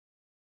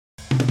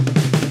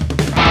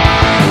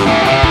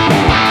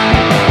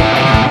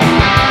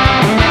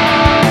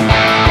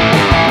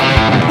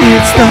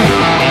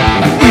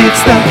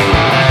It's the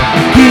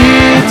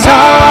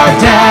Guitar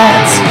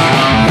Dads.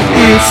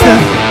 It's the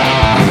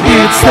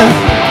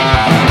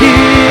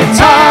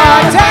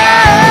Guitar Dads.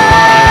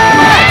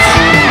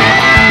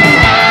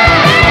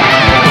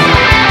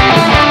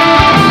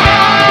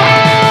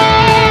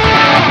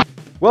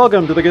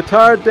 Welcome to the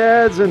Guitar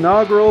Dads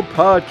inaugural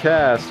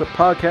podcast, a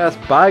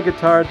podcast by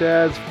Guitar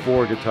Dads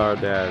for Guitar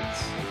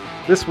Dads.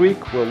 This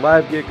week, will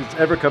live gigs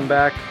ever come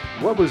back?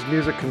 What was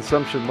music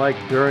consumption like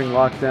during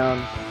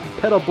lockdown?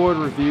 Pedal board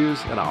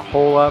reviews, and a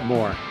whole lot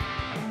more.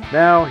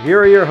 Now,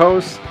 here are your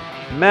hosts,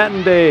 Matt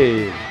and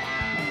Dave.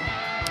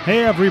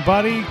 Hey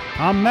everybody,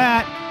 I'm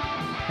Matt.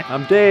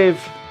 I'm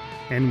Dave.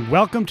 And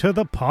welcome to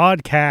the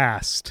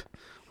podcast.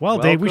 Well,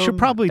 Dave, we should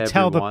probably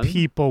tell the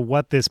people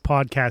what this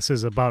podcast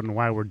is about and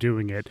why we're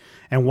doing it,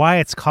 and why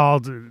it's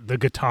called the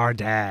Guitar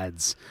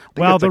Dads. I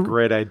think that's a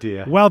great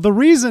idea. Well, the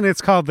reason it's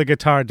called the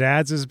Guitar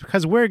Dads is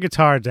because we're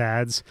guitar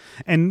dads,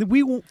 and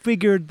we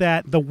figured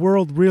that the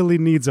world really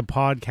needs a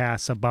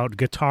podcast about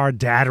guitar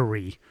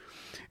daddery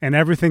and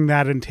everything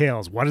that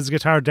entails. What is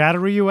guitar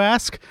daddery, you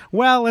ask?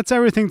 Well, it's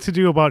everything to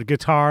do about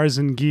guitars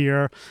and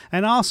gear,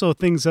 and also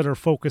things that are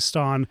focused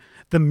on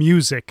the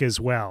music as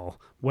well.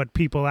 What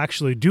people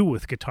actually do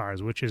with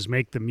guitars, which is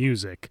make the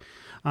music.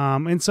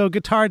 And so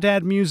Guitar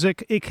Dad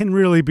music, it can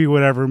really be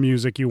whatever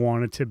music you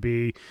want it to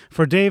be.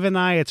 For Dave and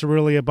I, it's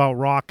really about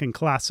rock and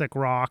classic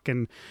rock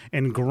and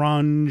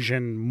grunge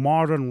and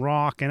modern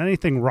rock and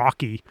anything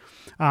rocky.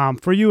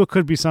 For you, it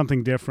could be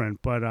something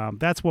different, but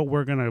that's what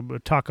we're going to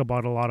talk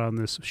about a lot on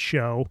this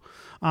show.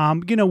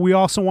 We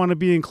also want to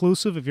be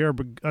inclusive. If you're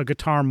a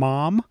guitar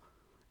mom,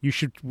 you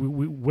should.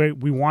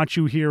 We want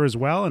you here as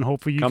well, and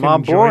hopefully you Come can on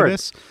enjoy board.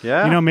 this.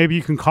 Yeah, maybe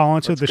you can call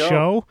into the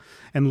show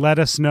and let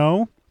us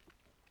know.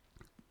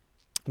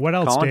 What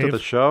else, Call Dave? into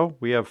the show.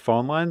 We have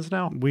phone lines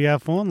now. We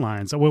have phone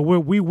lines. Well,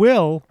 we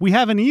will. We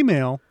have an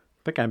email.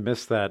 I think I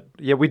missed that.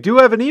 Yeah, we do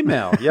have an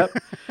email. Yep.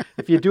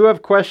 If you do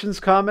have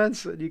questions,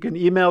 comments, you can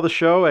email the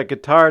show at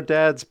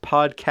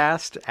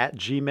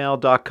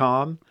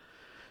guitardadspodcast@gmail.com. You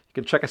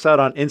can check us out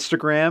on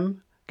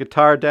Instagram,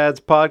 Guitar Dads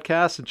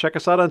Podcast, and check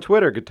us out on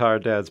Twitter, Guitar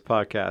Dads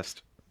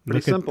Podcast.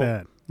 Pretty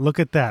simple. Look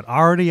at that.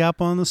 Already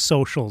up on the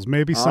socials.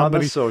 Maybe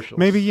somebody,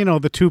 maybe,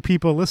 the two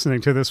people listening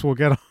to this will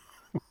get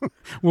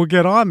we'll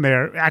get on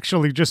there.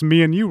 Actually, just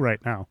me and you right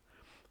now.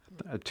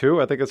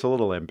 Two? I think it's a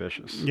little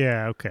ambitious.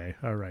 Yeah, okay.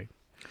 All right.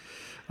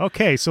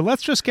 Okay, so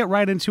let's just get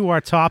right into our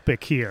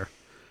topic here.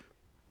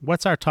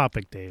 What's our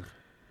topic, Dave?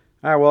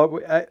 All right, well,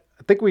 I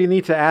think we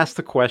need to ask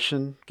the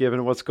question,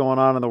 given what's going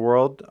on in the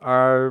world,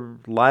 are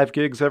live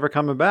gigs ever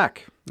coming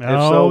back? If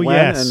so, when,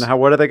 yes. And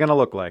what are they going to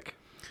look like?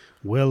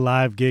 Will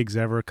live gigs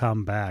ever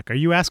come back? Are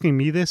you asking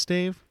me this,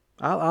 Dave?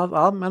 I'm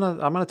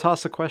gonna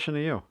toss the question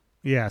to you.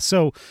 Yeah,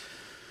 so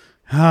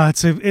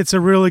it's a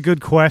really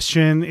good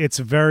question. It's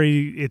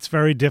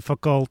very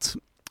difficult.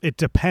 It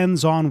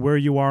depends on where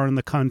you are in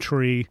the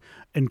country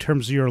in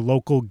terms of your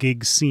local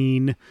gig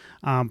scene.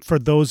 For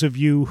those of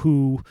you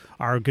who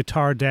are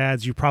guitar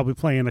dads, you probably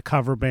play in a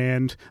cover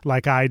band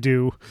like I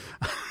do.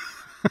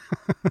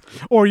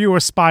 Or you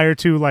aspire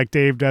to, like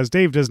Dave does.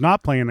 Dave does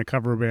not play in a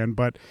cover band,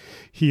 but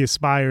he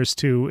aspires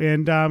to.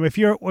 And if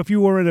you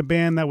were in a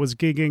band that was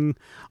gigging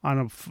on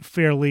a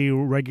fairly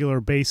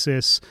regular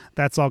basis,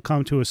 that's all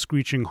come to a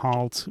screeching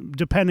halt,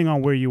 depending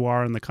on where you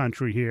are in the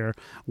country here.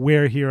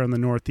 We're here in the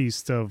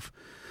northeast of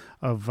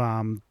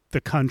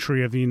the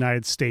country of the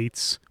United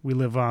States. We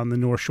live on the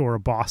North Shore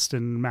of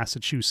Boston,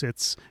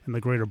 Massachusetts, in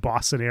the greater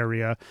Boston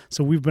area.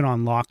 So we've been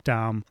on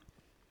lockdown.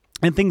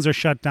 And things are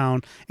shut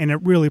down, and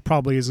it really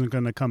probably isn't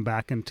going to come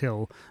back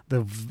until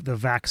the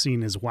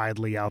vaccine is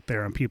widely out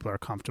there and people are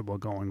comfortable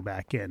going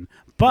back in.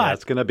 But yeah,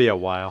 it's going to be a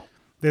while.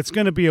 It's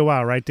going to be a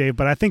while, right, Dave?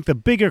 But I think the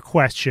bigger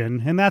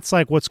question, and that's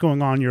like what's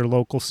going on in your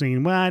local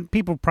scene, well,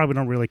 people probably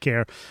don't really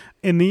care.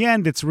 In the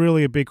end, it's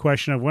really a big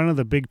question of when are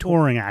the big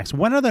touring acts?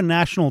 When are the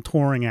national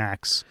touring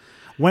acts?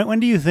 When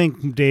do you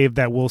think, Dave,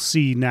 that we'll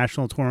see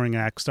national touring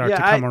acts start to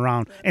come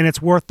around, and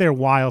it's worth their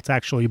while to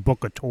actually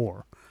book a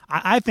tour?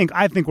 I think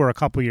we're a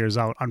couple years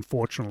out,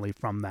 unfortunately,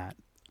 from that.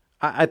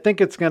 I think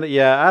it's gonna.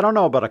 Yeah, I don't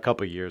know about a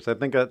couple years. I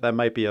think that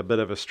might be a bit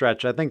of a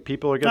stretch. I think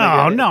people are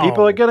gonna.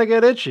 People are gonna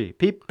get itchy.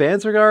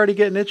 Bands are already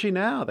getting itchy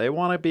now. They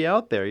want to be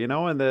out there,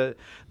 and the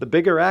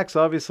bigger acts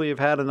obviously have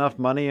had enough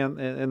money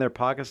in their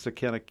pockets to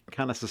kind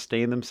of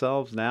sustain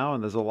themselves now.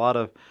 And there's a lot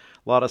of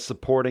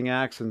supporting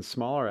acts and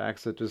smaller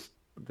acts that just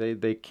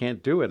they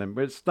can't do it. And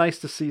it's nice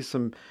to see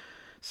some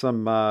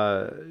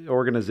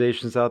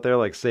organizations out there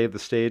like Save the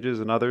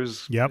Stages and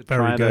others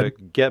trying to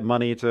get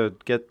money to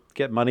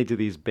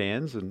these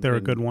bands, and they're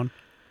a good one.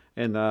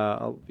 And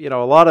a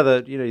lot of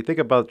the you think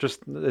about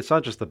it's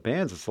not just the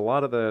bands, it's a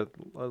lot of the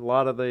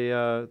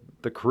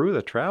crew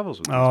that travels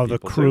with these the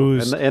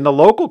crews and the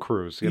local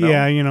crews.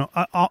 Yeah,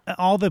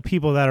 all the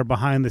people that are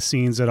behind the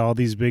scenes at all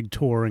these big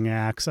touring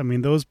acts. I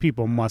mean, those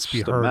people must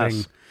be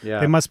hurting. Yeah.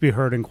 They must be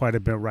hurting quite a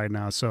bit right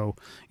now. So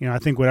I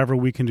think whatever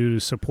we can do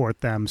to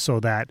support them so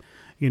that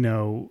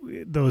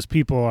those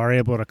people are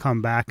able to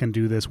come back and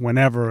do this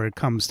whenever it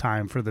comes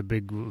time for the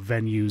big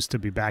venues to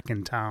be back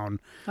in town.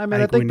 I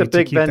think the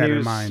big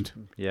venues,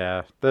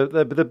 yeah,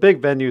 the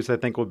big venues I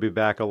think will be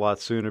back a lot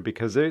sooner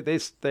because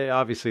they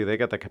obviously they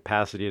got the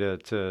capacity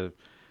to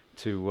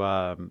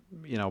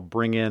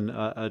bring in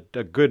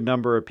a good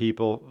number of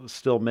people,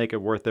 still make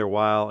it worth their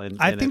while. And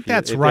I think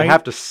that's right.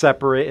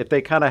 If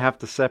they kind of have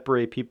to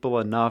separate people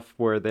enough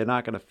where they're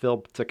not going to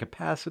fill to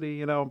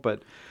capacity,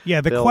 but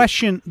yeah,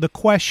 the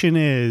question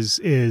is,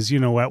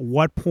 at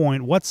what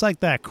point, what's like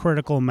that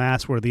critical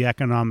mass where the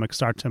economics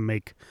start to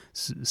make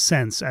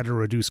sense at a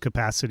reduced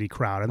capacity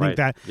crowd? I think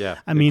that, yeah,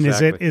 I mean,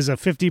 exactly. Is a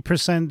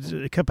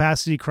 50%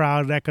 capacity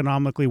crowd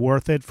economically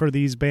worth it for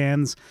these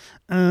bands?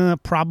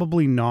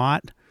 Probably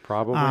not.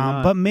 Probably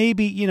not. But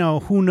maybe,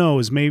 who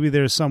knows? Maybe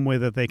there's some way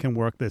that they can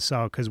work this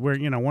out because we're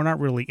not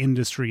really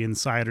industry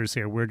insiders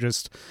here. We're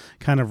just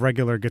kind of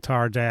regular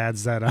guitar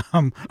dads that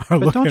are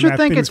looking at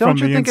things from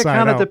the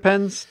inside out.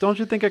 Don't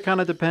you think it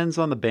kind of depends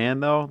on the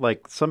band though?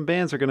 Like some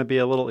bands are going to be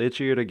a little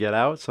itchier to get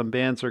out. Some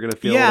bands are going to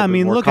feel a little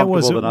bit more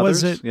comfortable than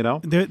others.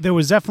 There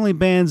was definitely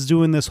bands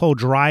doing this whole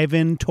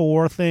drive-in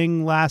tour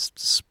thing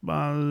last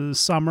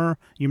summer.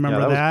 You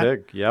remember that? Was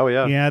big. Yeah,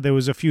 yeah. Yeah, there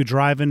was a few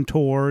drive-in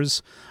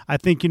tours. I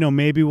think,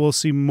 maybe we'll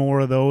see more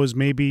of those.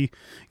 Maybe,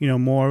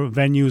 more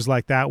venues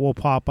like that will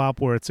pop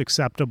up where it's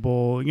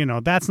acceptable.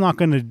 That's not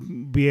going to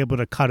be able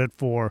to cut it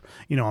for,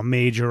 a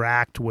major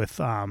act with,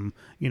 a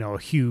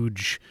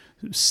huge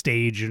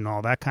stage and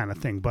all that kind of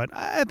thing. But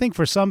I think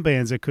for some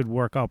bands it could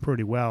work out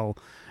pretty well.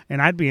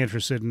 And I'd be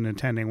interested in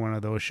attending one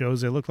of those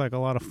shows. They look like a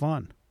lot of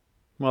fun.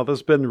 Well,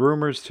 there's been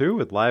rumors too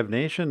with Live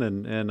Nation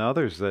and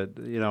others that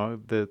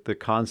the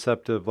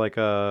concept of like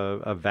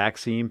a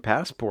vaccine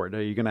passport.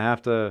 Are you going to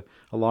have to,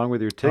 along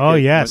with your ticket, oh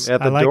yes, at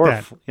the I like door,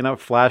 that.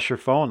 Flash your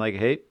phone like,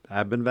 hey,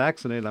 I've been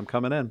vaccinated, I'm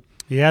coming in.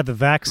 Yeah, the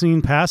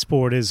vaccine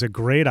passport is a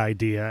great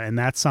idea, and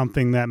that's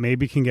something that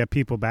maybe can get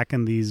people back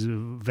in these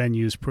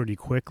venues pretty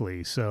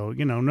quickly. So,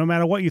 no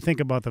matter what you think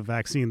about the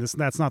vaccine,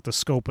 that's not the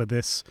scope of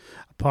this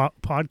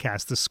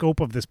podcast. The scope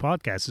of this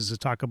podcast is to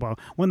talk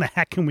about when the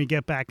heck can we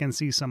get back and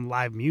see some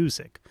live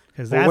music,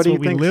 because that's what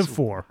we live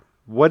for.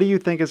 What do you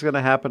think is going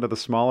to happen to the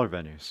smaller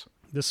venues?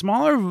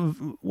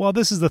 Well,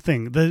 this is the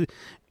thing.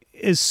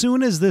 As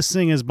soon as this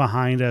thing is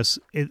behind us,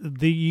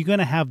 you're going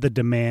to have the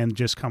demand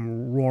just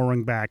come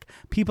roaring back.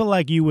 People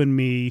like you and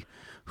me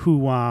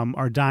who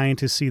are dying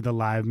to see the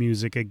live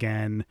music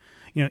again.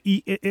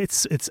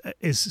 It's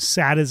as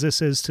sad as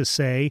this is to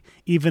say,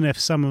 even if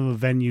some of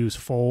the venues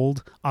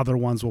fold, other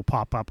ones will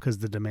pop up because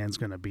the demand's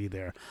going to be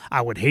there.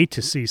 I would hate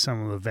to see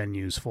some of the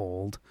venues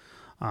fold.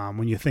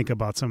 When you think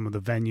about some of the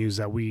venues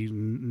that we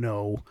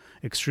know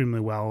extremely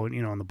well,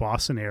 in the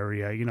Boston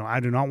area, I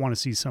do not want to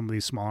see some of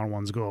these smaller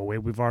ones go away.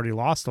 We've already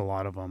lost a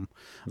lot of them.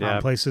 Yeah,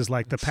 places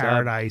like the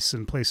Paradise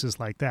and places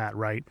like that,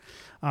 right?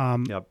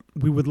 Yep.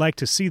 We would like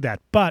to see that,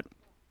 but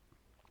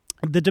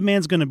the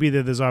demand's going to be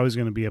there. There's always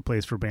going to be a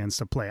place for bands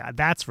to play.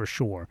 That's for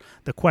sure.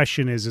 The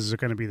question is it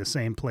going to be the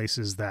same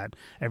places that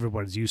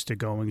everybody's used to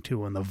going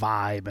to and the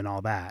vibe and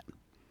all that?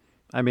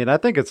 I mean, I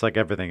think it's like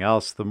everything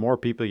else. The more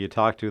people you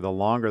talk to, the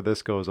longer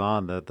this goes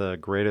on, the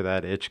greater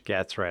that itch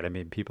gets, right? I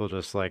mean, people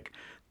just like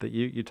that.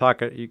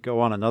 You go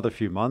on another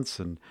few months,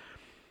 and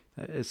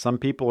some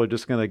people are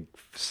just going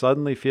to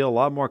suddenly feel a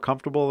lot more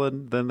comfortable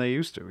than they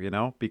used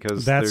to,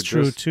 because that's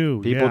true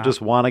too. People just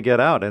want to get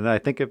out, and I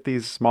think if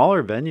these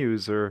smaller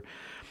venues are,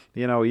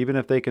 even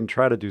if they can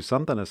try to do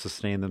something to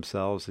sustain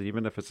themselves,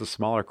 even if it's a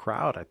smaller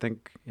crowd, I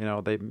think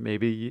they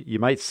maybe you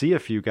might see a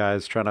few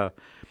guys trying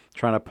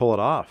to pull it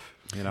off.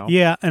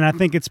 Yeah, and I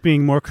think it's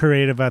being more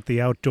creative at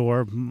the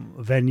outdoor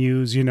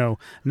venues.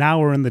 Now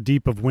we're in the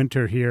deep of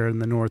winter here in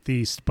the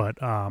Northeast, but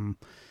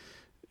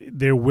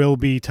there will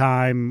be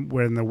time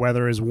when the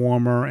weather is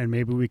warmer and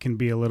maybe we can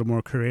be a little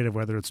more creative,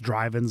 whether it's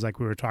drive-ins like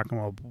we were talking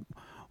about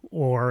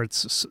or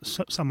it's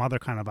some other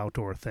kind of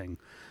outdoor thing.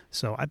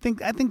 So I think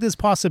there's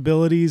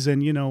possibilities,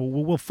 and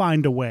we'll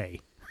find a way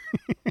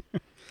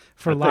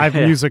for live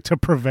music to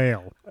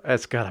prevail.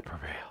 It's gotta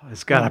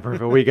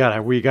prevail. We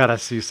gotta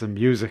see some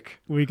music.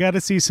 We gotta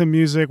see some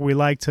music. We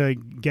like to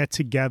get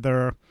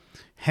together,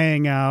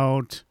 hang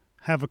out,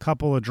 have a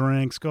couple of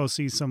drinks, go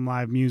see some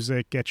live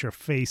music, get your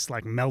face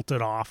like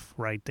melted off,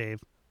 right, Dave?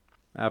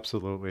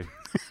 Absolutely.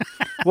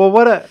 Well,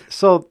 what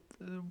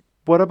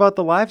about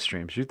the live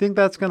streams? You think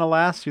that's gonna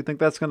last? You think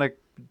that's gonna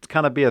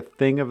kind of be a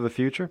thing of the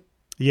future?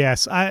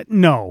 Yes.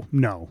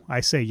 No.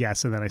 I say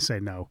yes, and then I say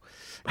no.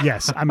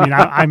 Yes.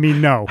 I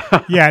mean, no.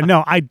 Yeah,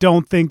 no, I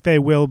don't think they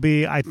will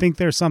be. I think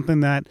there's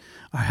something that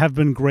have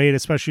been great,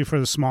 especially for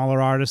the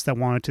smaller artists that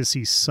wanted to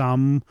see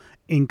some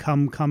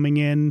income coming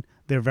in.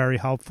 They're very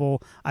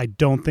helpful. I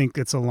don't think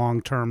it's a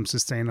long-term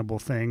sustainable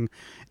thing.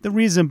 The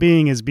reason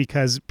being is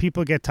because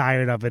people get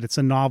tired of it. It's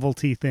a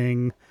novelty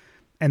thing.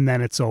 and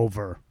then it's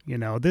over.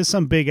 There's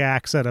some big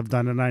acts that have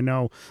done it. I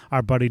know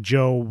our buddy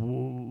Joe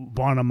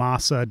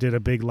Bonamassa did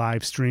a big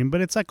live stream, but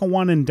it's like a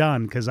one and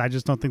done because I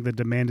just don't think the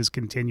demand is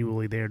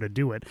continually there to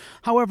do it.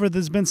 However,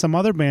 there's been some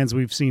other bands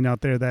we've seen out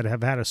there that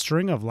have had a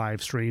string of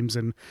live streams,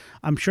 and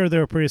I'm sure they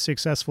were pretty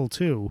successful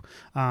too.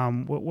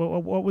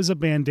 What was a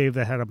band, Dave,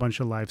 that had a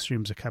bunch of live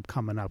streams that kept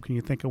coming up? Can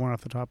you think of one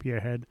off the top of your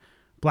head?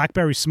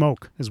 Blackberry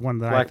Smoke is one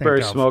that I think of.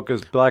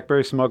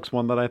 Blackberry Smoke's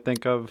one that I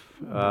think of.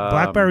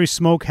 Blackberry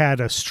Smoke had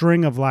a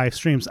string of live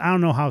streams. I don't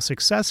know how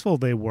successful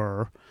they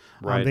were.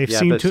 Right. That'd be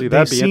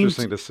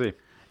interesting to see.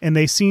 And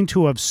they seem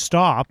to have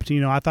stopped.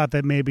 I thought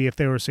that maybe if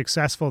they were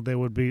successful,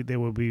 they'd be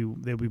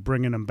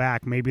bringing them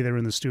back. Maybe they're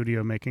in the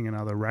studio making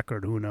another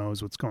record. Who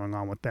knows what's going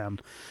on with them?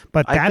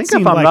 But that I think,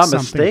 seemed if I'm like not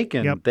something,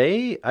 mistaken, yep.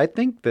 I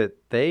think that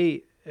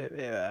they.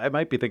 I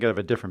might be thinking of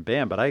a different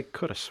band, but I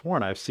could have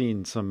sworn I've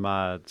seen some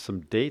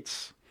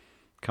dates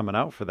coming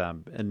out for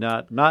them, and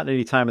not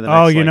any time in the next.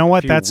 Oh, you know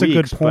what? Few That's weeks,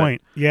 a good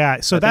point. Yeah,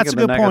 so that's a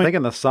good point. I think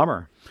in the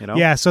summer.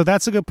 Yeah, so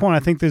that's a good point. I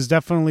think there's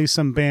definitely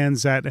some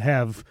bands that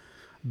have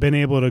been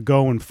able to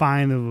go and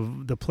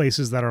find the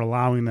places that are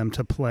allowing them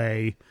to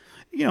play,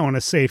 in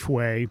a safe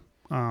way.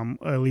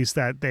 At least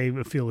that they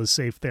feel is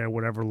safe there,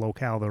 whatever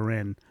locale they're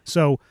in.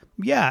 So,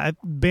 yeah,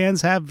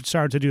 bands have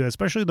started to do that,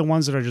 especially the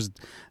ones that are just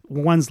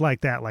ones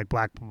like that, like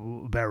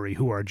Blackberry,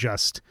 who are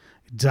just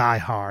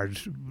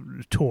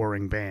diehard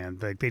touring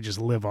band. Like they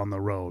just live on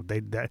the road.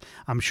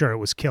 I'm sure it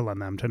was killing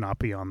them to not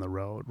be on the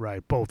road,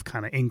 right? Both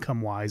kind of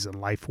income-wise and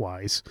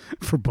life-wise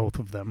for both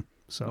of them.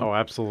 So, oh,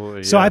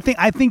 absolutely. So yeah.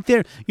 I think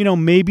there,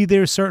 maybe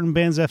there's certain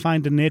bands that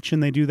find a niche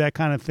and they do that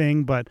kind of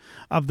thing. But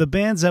of the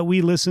bands that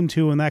we listen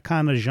to in that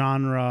kind of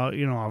genre,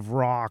 of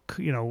rock,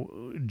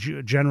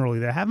 generally,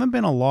 there haven't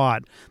been a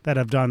lot that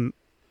have done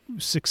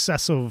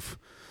successive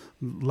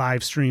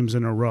live streams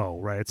in a row,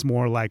 right? It's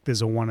more like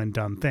there's a one and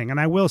done thing. And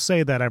I will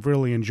say that I've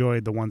really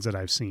enjoyed the ones that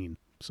I've seen.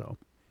 So.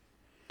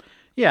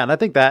 Yeah, and I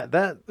think that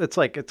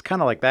it's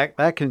kind of like that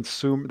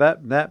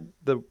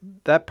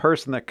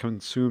person that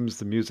consumes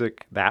the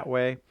music that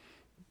way,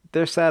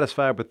 they're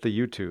satisfied with the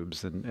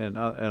YouTubes and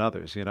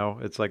others.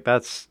 It's like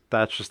that's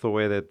just the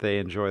way that they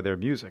enjoy their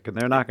music, and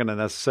they're not going to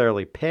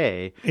necessarily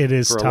pay for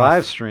tough. a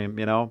live stream.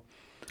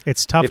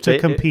 It's tough to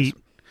compete.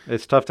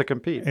 It's tough to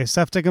compete. It's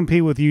tough to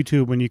compete with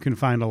YouTube when you can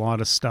find a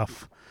lot of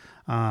stuff.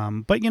 But, I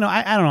don't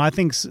know. I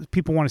think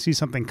people want to see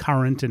something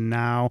current and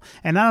now.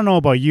 And I don't know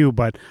about you,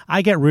 but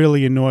I get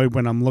really annoyed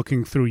when I'm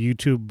looking through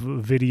YouTube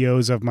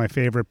videos of my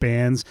favorite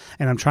bands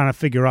and I'm trying to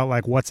figure out,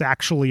 like, what's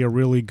actually a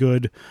really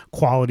good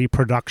quality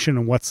production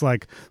and what's,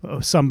 like,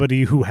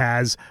 somebody who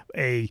has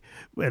an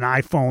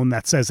iPhone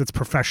that says it's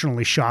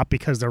professionally shot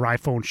because their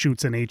iPhone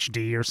shoots in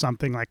HD or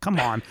something. Like,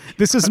 come on.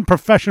 This isn't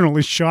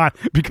professionally shot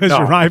because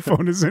your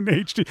iPhone is in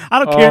HD.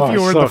 I don't care if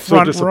you were in the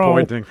front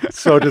row.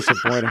 So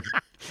disappointing.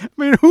 I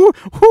mean, who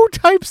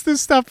types this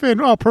stuff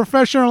in? Oh,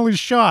 professionally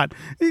shot.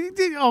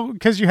 Oh,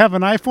 because you have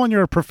an iPhone,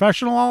 you're a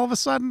professional all of a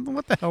sudden?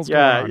 What the hell's going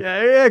on?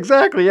 Yeah,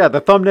 exactly. Yeah, the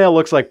thumbnail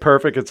looks like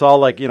perfect. It's all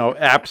like,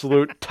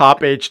 absolute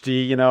top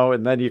HD,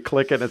 and then you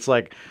click it and it's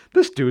like,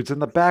 this dude's in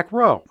the back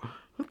row.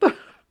 What the?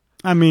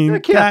 I mean, I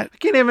can't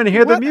even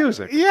hear the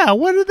music. Yeah,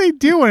 what are they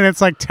doing?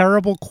 It's like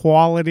terrible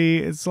quality.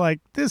 It's like,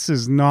 this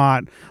is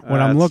not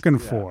what I'm looking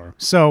for.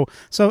 So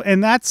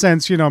in that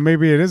sense,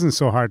 maybe it isn't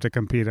so hard to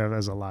compete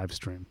as a live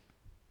stream.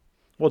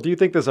 Well, do you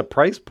think there's a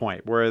price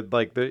point where,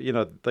 like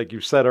like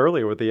you said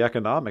earlier with the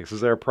economics,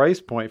 is there a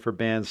price point for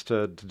bands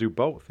to do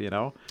both?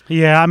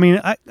 Yeah, I mean,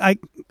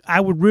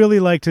 I would really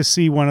like to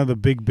see one of the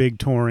big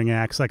touring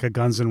acts, like a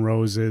Guns N'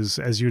 Roses.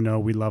 As you know,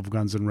 we love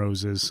Guns N'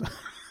 Roses.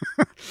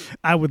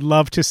 I would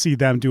love to see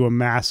them do a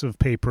massive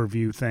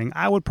pay-per-view thing.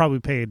 I would probably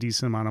pay a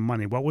decent amount of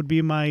money. What would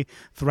be my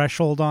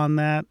threshold on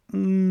that?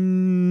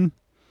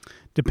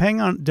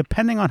 Depending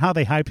on how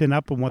they hyped it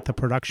up and what the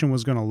production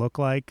was going to look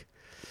like.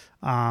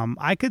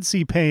 I could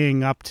see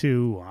paying up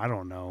to, I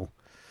don't know,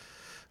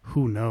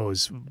 who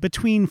knows,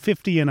 between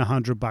 $50 and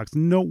 $100.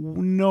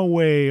 No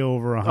way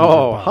over $100.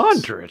 Oh,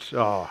 $100?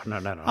 Oh,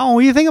 no. Oh,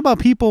 you think about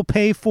people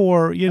pay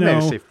for,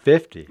 maybe say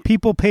 50.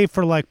 People pay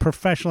for like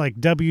professional, like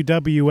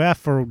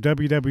WWF or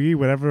WWE,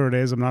 whatever it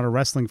is. I'm not a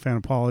wrestling fan.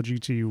 Apology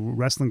to you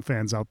wrestling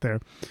fans out there.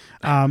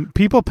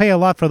 People pay a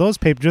lot for those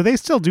do they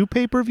still do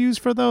pay-per-views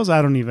for those?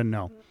 I don't even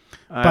know.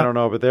 I don't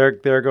know, but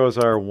there goes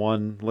our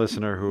one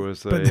listener who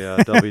is a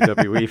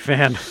WWE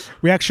fan.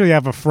 We actually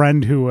have a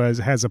friend who has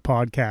a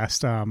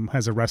podcast,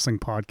 has a wrestling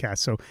podcast.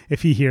 So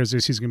if he hears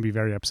this, he's going to be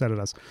very upset at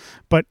us.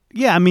 But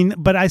yeah, I mean,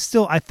 but I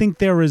think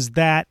there is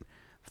that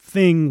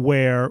thing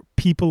where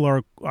people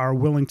are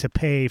willing to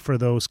pay for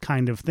those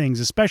kind of things,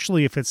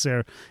 especially if it's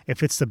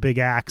the big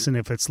acts and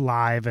if it's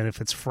live and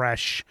if it's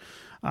fresh.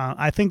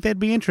 I think they'd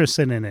be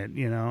interested in it.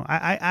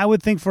 I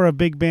would think for a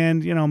big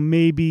band,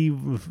 maybe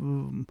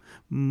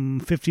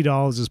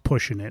 $50 is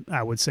pushing it.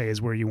 I would say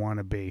is where you want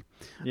to be.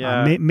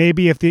 Yeah.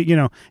 Maybe if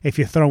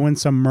you throw in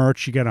some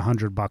merch, you get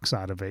 $100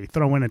 out of it. You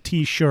throw in a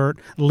T-shirt,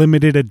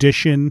 limited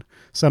edition.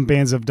 Some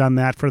bands have done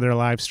that for their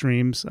live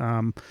streams.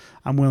 I'm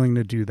willing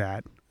to do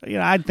that.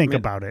 I'd think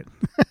about it.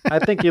 I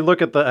think you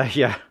look at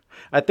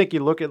I think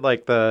you look at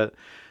like the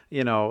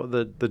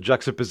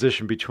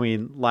juxtaposition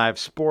between live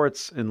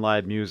sports and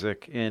live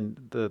music and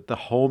the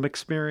home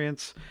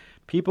experience.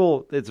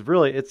 People, it's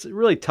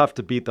really tough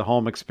to beat the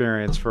home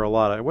experience for a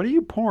lot of. What are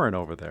you pouring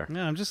over there?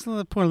 No, I'm just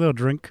pouring a little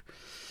drink.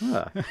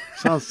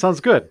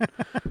 Sounds good.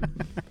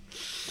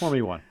 Pour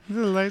me one.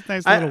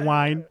 Nice little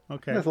wine.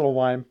 Okay, nice little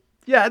wine.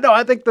 Yeah, no,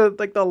 I think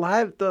the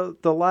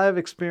live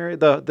experience,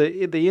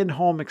 the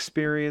in-home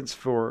experience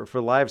for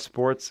live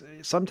sports,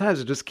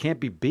 sometimes it just can't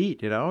be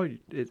beat,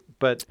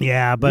 But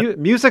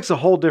music's a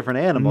whole different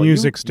animal.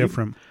 Music's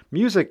different.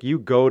 Music you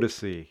go to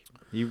see.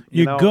 You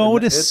go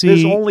to see.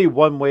 There's only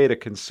one way to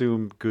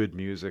consume good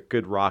music,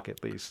 good rock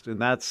at least, and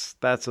that's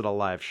at a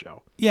live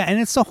show. Yeah, and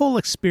it's the whole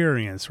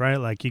experience, right?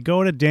 Like you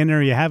go to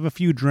dinner, you have a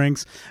few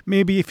drinks.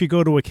 Maybe if you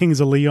go to a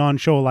Kings of Leon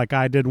show like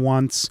I did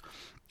once,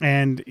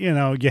 and you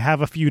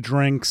have a few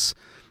drinks,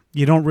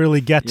 you don't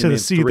really get to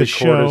see the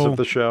show. Of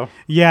the show.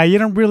 Yeah, you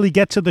don't really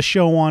get to the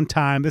show on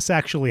time. This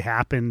actually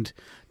happened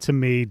to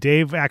me.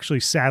 Dave actually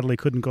sadly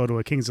couldn't go to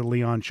a Kings of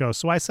Leon show,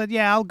 so I said,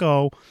 "Yeah, I'll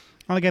go.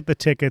 I'll get the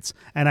tickets,"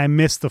 and I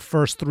missed the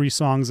first 3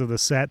 songs of the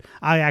set.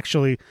 I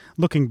actually,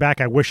 looking back,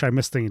 I wish I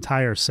missed the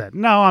entire set.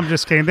 No, I'm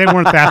just kidding. They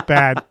weren't that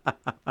bad.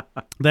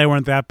 They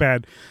weren't that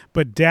bad.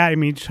 But Dad,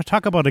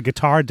 talk about a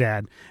guitar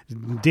dad.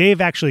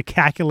 Dave actually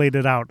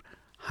calculated out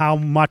how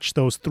much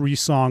those 3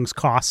 songs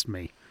cost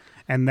me.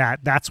 And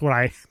that's what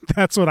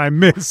I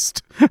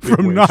missed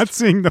from not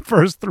seeing the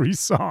first 3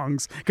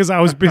 songs because I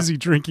was busy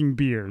drinking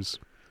beers.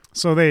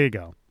 So there you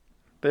go.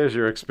 There's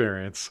your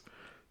experience.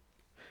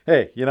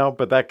 Hey,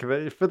 but that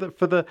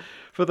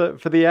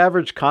for the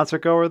average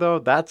concert goer though,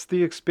 that's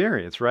the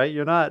experience, right?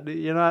 You're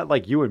not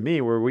like you and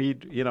me where we,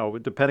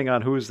 depending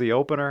on who's the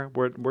opener,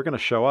 we're going to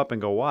show up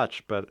and go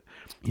watch, but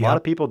a lot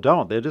of people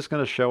don't. They're just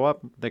going to show up,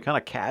 they kind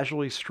of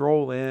casually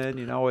stroll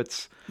in,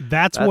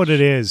 that's what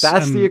it is.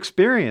 That's the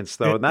experience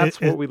though, and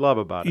that's what we love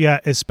about it. Yeah,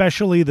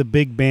 especially the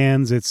big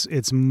bands,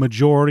 it's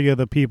majority of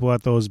the people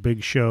at those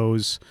big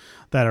shows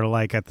that are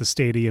like at the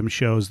stadium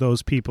shows,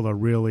 those people are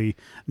really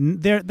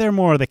they're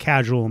more of the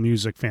casual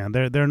music fan.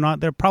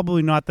 They're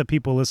probably not the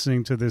people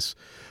listening to this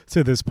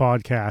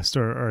podcast,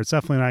 or it's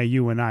definitely not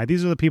you and I.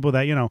 These are the people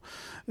that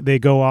they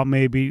go out,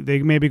 maybe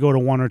go to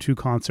 1 or 2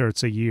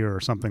 concerts a year or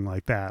something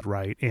like that,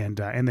 right? And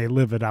they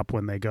live it up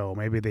when they go.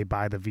 Maybe they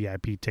buy the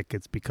VIP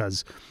tickets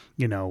because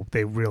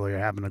they really are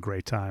having a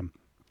great time.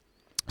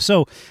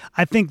 So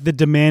I think the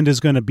demand is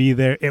going to be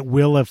there. It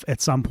will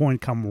at some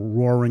point come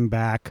roaring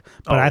back.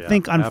 But I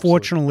think,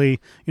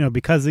 unfortunately,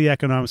 because of the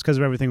economics, because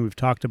of everything we've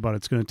talked about,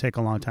 it's going to take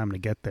a long time to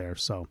get there.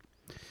 So,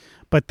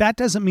 but that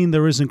doesn't mean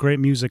there isn't great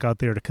music out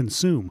there to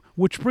consume,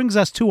 which brings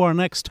us to our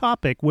next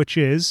topic, which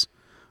is...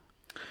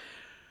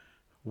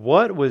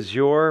 What was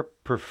your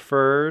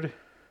preferred...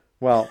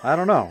 Well, I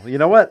don't know. You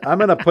know what? I'm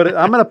going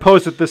to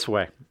pose it this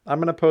way.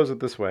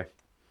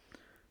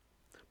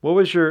 What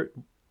was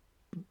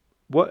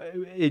what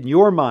in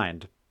your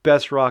mind,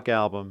 best rock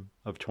album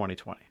of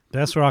 2020?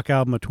 Best rock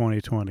album of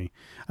 2020.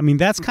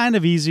 That's kind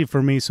of easy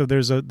for me. So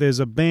there's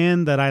a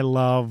band that I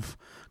love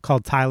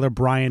called Tyler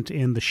Bryant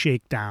and the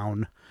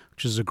Shakedown,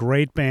 which is a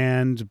great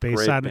band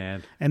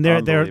and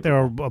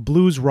they're a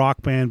blues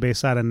rock band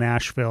based out of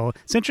Nashville.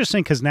 It's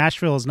interesting because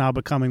Nashville is now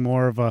becoming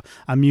more of a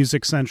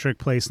music centric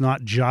place,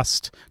 not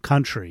just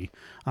country.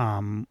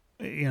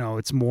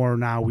 It's more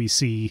now we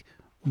see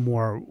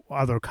more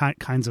other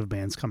kinds of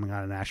bands coming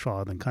out of Nashville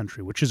other than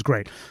country, which is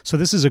great. So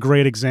this is a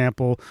great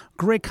example.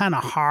 Great kind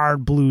of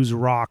hard blues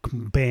rock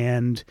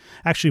band.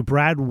 Actually,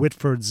 Brad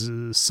Whitford's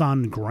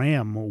son,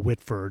 Graham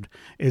Whitford,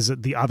 is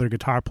the other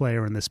guitar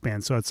player in this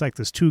band. So it's like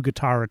this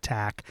 2-guitar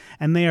attack,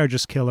 and they are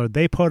just killer.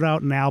 They put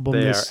out an album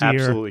this year. They are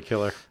absolutely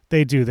killer.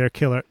 They do. They're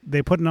killer.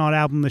 They put out an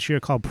album this year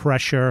called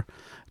Pressure.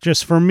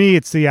 Just for me,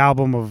 it's the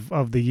album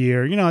of the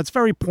year. It's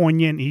very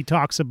poignant. He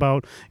talks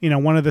about,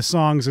 one of the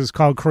songs is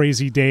called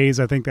Crazy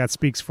Days. I think that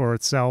speaks for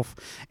itself.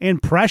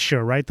 And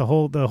pressure, right? The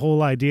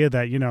whole idea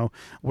that,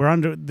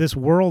 this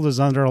world is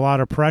under a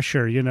lot of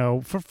pressure,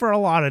 for a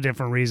lot of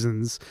different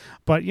reasons.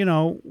 But,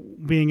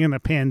 being in a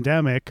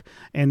pandemic,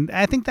 and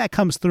I think that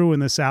comes through in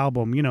this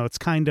album. It's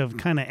kind of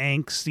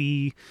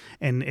angsty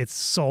and it's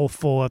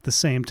soulful at the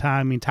same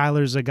time.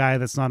 Tyler's a guy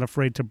that's not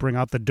afraid to bring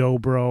out the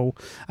dobro.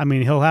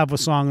 He'll have a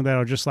song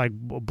that'll just like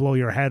blow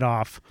your head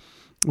off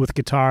with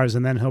guitars,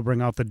 and then he'll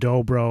bring out the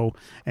dobro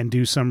and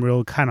do some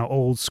real kind of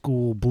old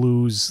school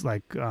blues,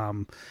 like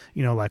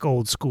like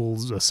old school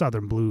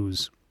Southern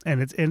blues,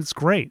 and it's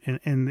great,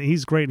 and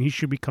he's great, and he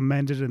should be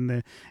commended,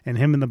 and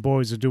him and the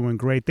boys are doing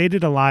great. They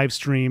did a live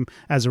stream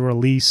as a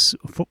release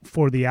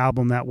for the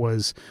album that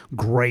was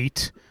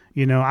great.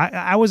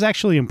 I was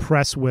actually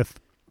impressed with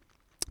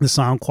the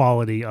sound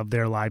quality of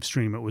their live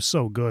stream. It was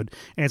so good.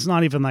 And it's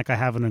not even like I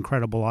have an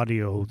incredible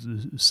audio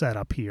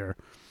setup here.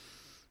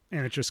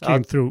 And it just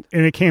came through,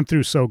 and it came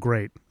through so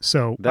great.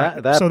 So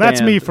that's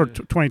band, me for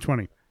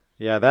 2020.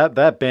 Yeah,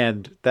 that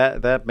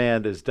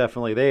band is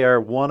definitely, they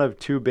are one of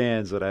 2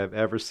 bands that I've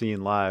ever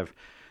seen live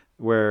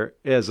where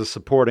as a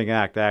supporting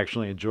act, I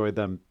actually enjoyed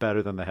them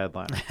better than the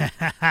headliner.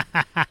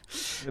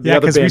 Yeah,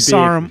 because we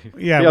saw him.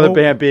 Yeah,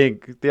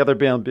 the other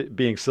band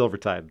being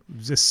Silvertide.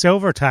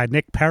 Silvertide,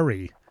 Nick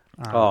Perry.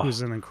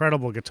 Who's an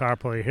incredible guitar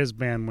player. His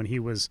band when he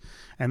was,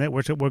 and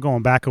we're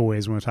going back a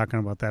ways when we're talking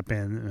about that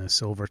band,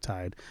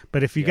 Silvertide.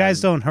 But if you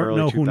guys don't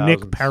know who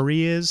Nick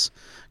Perry is,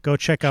 go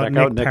check out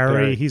Nick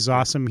Perry. He's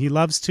awesome. He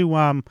loves to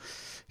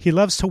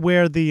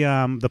wear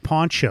the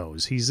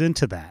ponchos. He's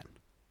into that.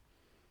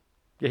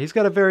 Yeah, he's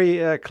got a very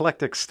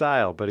eclectic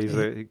style, but he's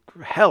a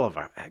hell of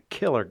a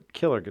killer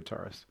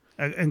guitarist.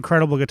 An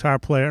incredible guitar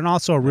player, and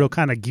also a real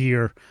kind of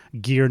gear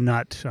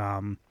nut.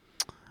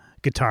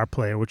 Guitar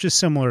player, which is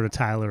similar to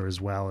Tyler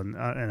as well, and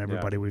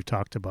everybody we've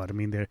talked about. I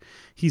mean,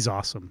 he's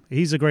awesome.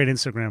 He's a great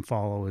Instagram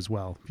follow as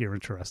well, if you're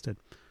interested.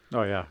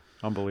 Oh yeah,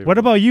 unbelievable. What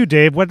about you,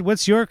 Dave?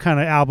 What's your kind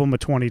of album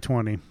of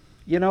 2020?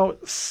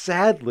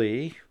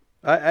 Sadly,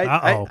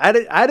 I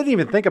didn't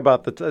even think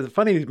about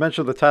funny you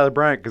mentioned the Tyler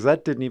Bryant, because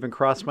that didn't even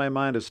cross my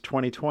mind as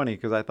 2020,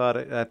 because I thought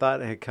it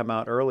had come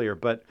out earlier,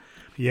 but.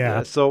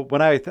 Yeah. So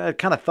when I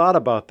kind of thought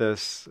about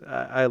this,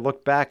 I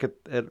looked back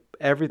at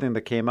everything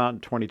that came out in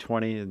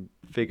 2020 and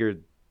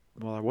figured,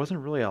 well, there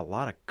wasn't really a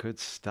lot of good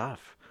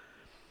stuff.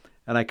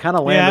 And I kind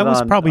of landed on... Yeah, it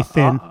was probably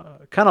thin.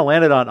 Kind of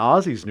landed on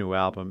Ozzy's new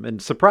album.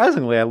 And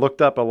surprisingly, I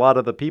looked up a lot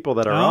of the people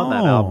that are on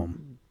that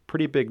album.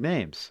 Pretty big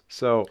names.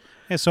 So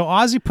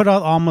Ozzy put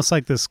out almost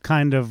like this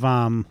kind of...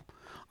 I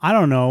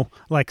don't know,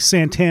 like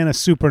Santana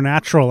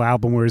Supernatural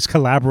album where he's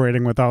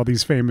collaborating with all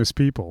these famous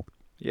people.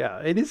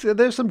 Yeah,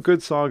 there's some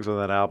good songs on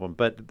that album,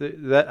 but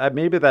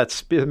maybe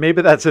that's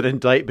an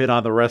indictment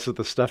on the rest of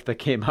the stuff that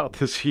came out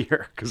this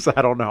year, because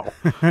I don't know.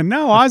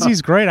 No,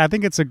 Ozzy's great. I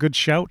think it's a good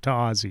shout to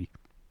Ozzy.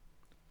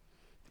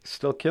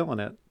 Still killing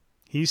it.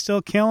 He's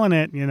still killing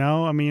it,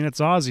 I mean, it's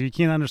Ozzy. You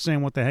can't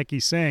understand what the heck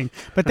he's saying.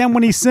 But then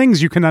when he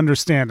sings, you can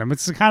understand him.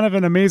 It's kind of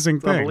an amazing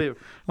thing.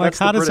 Like,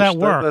 how does that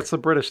work? That's the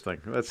British thing.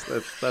 That's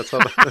how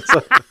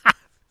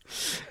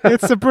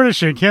it's the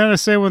British. You can't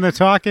understand when they're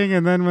talking,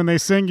 and then when they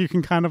sing, you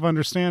can kind of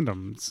understand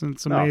them. It's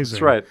amazing. No,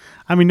 that's right.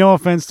 I mean, no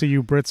offense to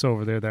you Brits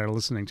over there that are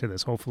listening to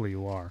this. Hopefully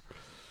you are.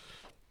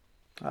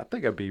 I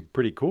think it'd be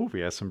pretty cool if we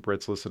had some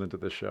Brits listening to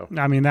this show.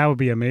 I mean, that would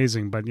be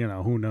amazing, but,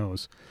 who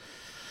knows?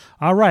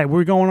 All right,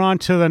 we're going on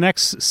to the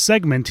next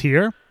segment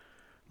here,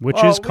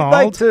 which is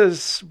called...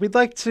 We'd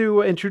like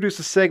to introduce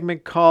a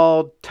segment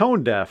called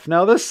Tone Deaf.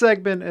 Now, this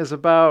segment is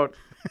about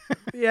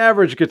the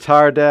average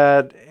guitar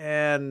dad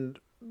and...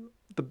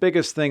 the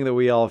biggest thing that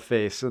we all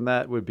face, and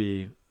that would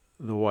be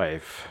the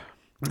wife.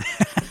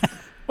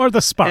 Or the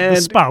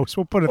spouse.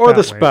 We'll put it or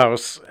that the way.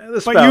 Spouse.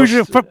 But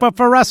usually, but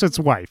for us, it's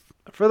wife.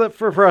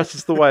 For us,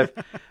 it's the wife.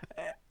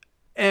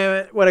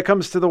 And when it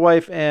comes to the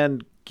wife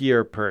and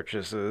gear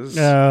purchases.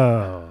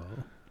 Oh.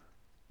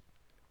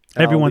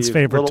 Everyone's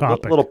favorite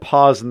topic. Little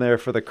pause in there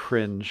for the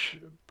cringe.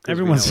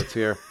 Everyone's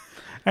here.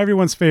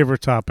 Everyone's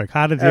favorite topic.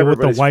 How to deal with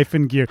the wife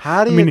and gear.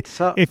 How do you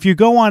if you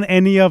go on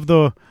any of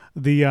the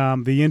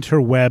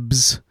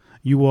interwebs,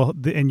 you will,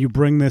 and you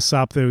bring this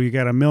up, there you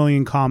get a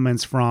million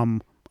comments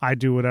from, I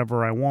do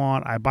whatever I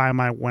want.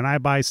 When I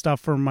buy stuff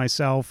for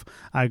myself,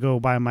 I go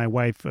buy my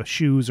wife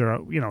shoes, or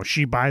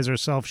she buys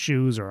herself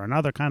shoes or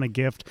another kind of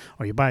gift,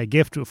 or you buy a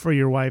gift for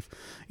your wife.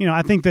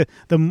 I think that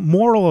the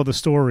moral of the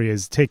story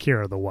is take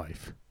care of the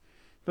wife.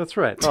 That's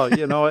right. Well,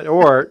 you know what?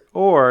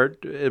 Or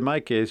in my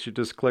case, you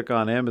just click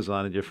on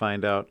Amazon and you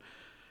find out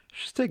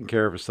she's taking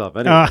care of herself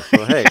anyway.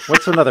 So hey,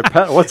 what's another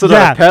pedal?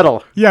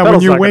 Yeah, when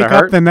you wake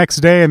up the next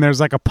day and there's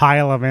like a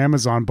pile of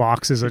Amazon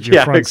boxes at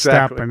your front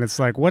step, and it's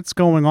like, what's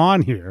going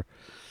on here?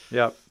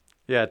 Yep.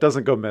 Yeah, it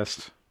doesn't go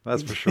missed.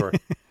 That's for sure.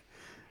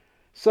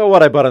 So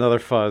what? I bought another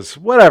fuzz.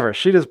 Whatever.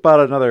 She just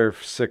bought another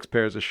 6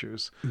 pairs of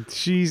shoes.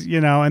 She's,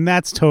 and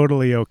that's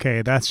totally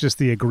okay. That's just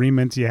the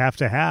agreement you have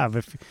to have.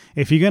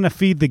 If you're going to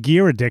feed the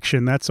gear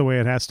addiction, that's the way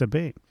it has to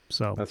be.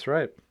 So that's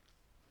right.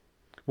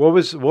 What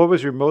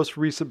was your most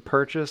recent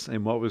purchase,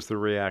 and what was the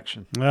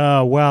reaction?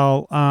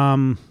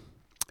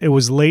 It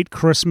was late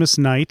Christmas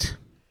night.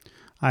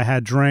 I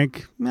had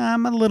drank a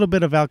little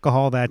bit of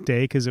alcohol that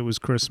day because it was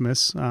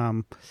Christmas.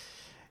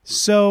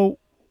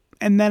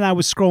 And then I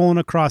was scrolling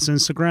across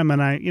Instagram,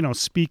 and I,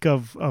 speak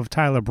of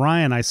Tyler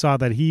Bryant. I saw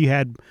that he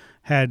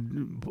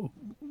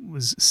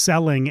was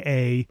selling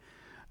a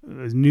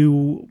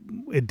new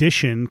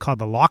edition called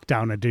the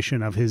Lockdown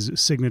edition of his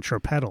signature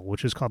pedal,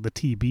 which is called the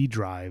TB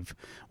Drive,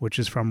 which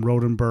is from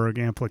Rodenberg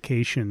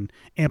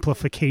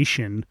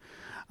Amplification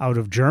out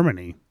of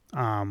Germany.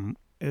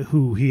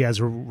 Who he has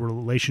a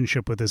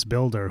relationship with this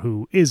builder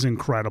who is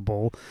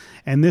incredible,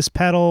 and this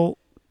pedal.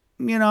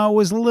 It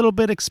was a little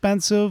bit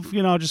expensive,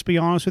 just be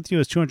honest with you.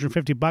 It was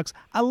 $250,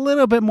 a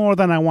little bit more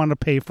than I want to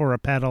pay for a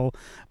pedal.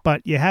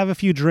 But you have a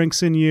few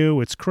drinks in you.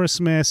 It's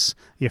Christmas.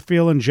 You're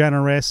feeling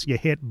generous. You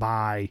hit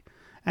buy.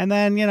 And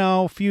then,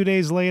 a few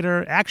days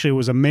later, actually, it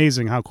was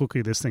amazing how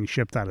quickly this thing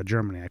shipped out of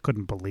Germany. I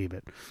couldn't believe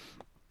it.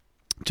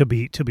 To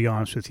be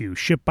honest with you,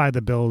 shipped by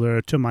the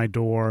builder to my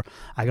door.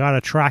 I got a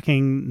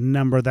tracking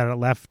number that it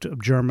left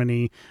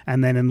Germany.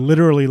 And then in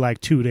literally like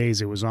 2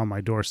 days, it was on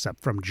my doorstep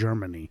from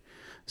Germany.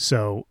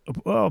 So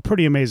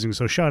pretty amazing.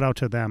 So shout out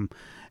to them.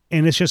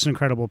 And it's just an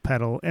incredible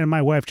pedal. And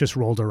my wife just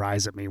rolled her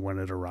eyes at me when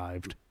it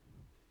arrived.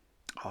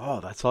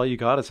 Oh, that's all you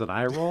got is an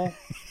eye roll?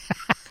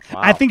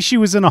 Wow. I think she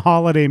was in a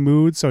holiday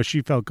mood, so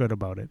she felt good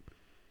about it.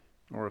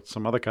 Or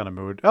some other kind of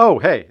mood. Oh,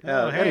 hey.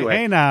 Anyway.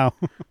 Hey now.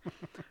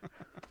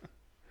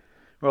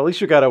 Well, at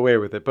least you got away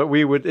with it. But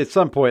we would, at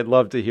some point,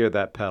 love to hear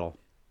that pedal.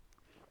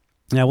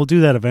 Yeah, we'll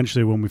do that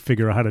eventually when we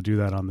figure out how to do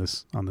that on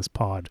this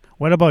pod.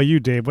 What about you,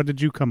 Dave? What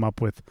did you come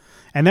up with?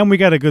 And then we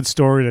got a good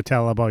story to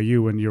tell about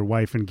you and your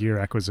wife and gear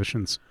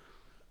acquisitions.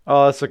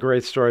 Oh, that's a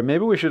great story.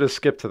 Maybe we should have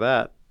skipped to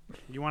that.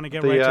 You want to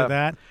get right to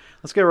that?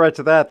 Let's get right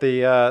to that.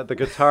 The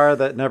guitar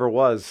that never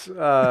was.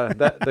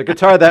 The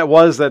guitar that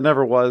was that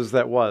never was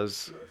that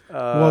was.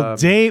 Well,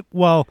 Dave.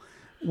 Well,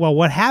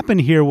 what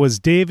happened here was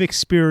Dave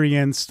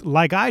experienced,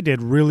 like I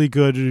did, really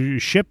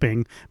good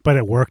shipping, but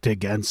it worked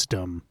against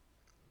him.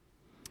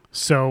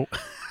 So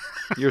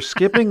you're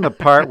skipping the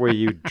part where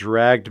you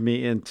dragged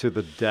me into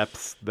the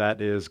depths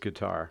that is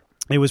guitar.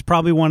 It was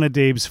probably one of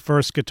Dave's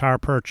first guitar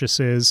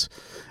purchases,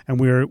 and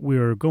we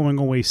were going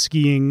away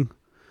skiing.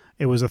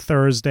 It was a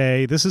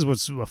Thursday. This is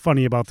what's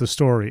funny about the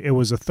story. It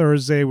was a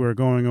Thursday. We were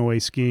going away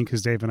skiing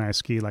because Dave and I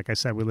ski. Like I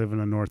said, we live in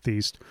the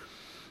Northeast.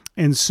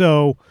 And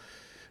so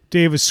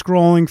Dave is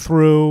scrolling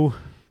through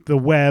the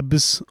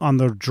webs on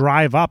the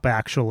drive up,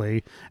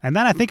 actually. And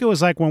then I think it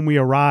was like when we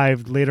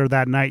arrived later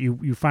that night,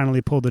 you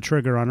finally pulled the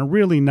trigger on a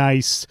really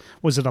nice,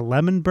 was it a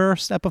Lemon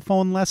Burst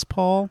Epiphone Les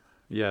Paul?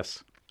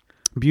 Yes.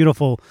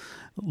 Beautiful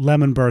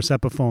Lemon Burst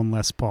Epiphone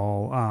Les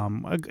Paul.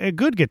 A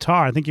good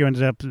guitar. I think you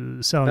ended up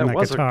selling that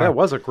guitar. That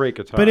was a great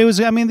guitar. But it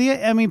was, I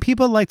mean,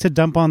 people like to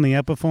dump on the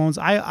Epiphones.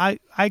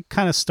 I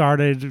kind of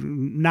started,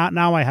 not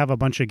now I have a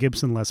bunch of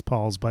Gibson Les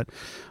Pauls, but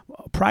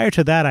prior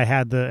to that I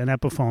had an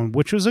Epiphone,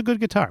 which was a good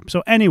guitar.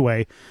 So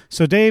anyway,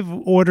 so Dave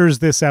orders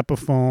this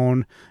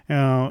Epiphone,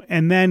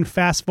 and then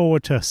fast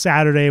forward to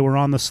Saturday, we're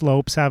on the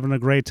slopes having a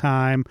great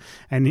time,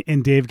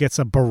 and Dave gets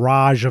a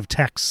barrage of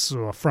texts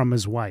from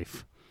his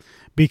wife,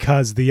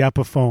 because the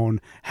Epiphone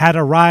had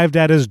arrived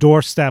at his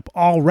doorstep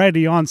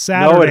already on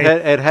Saturday. No,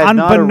 it had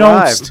not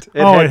arrived.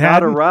 It had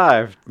not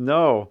arrived.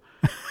 No.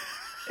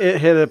 It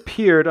had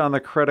appeared on the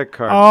credit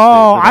card.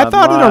 Oh, I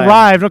thought it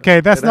arrived. Okay,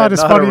 that's not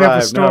as funny of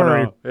a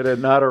story. No, it had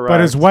not arrived.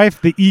 But his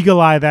wife, the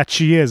eagle eye that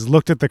she is,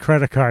 looked at the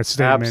credit card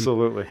statement.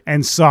 Absolutely.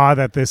 And saw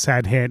that this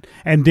had hit.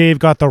 And Dave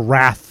got the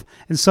wrath.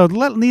 And so,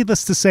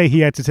 needless to say,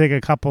 he had to take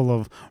a couple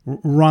of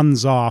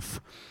runs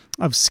off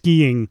of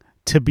skiing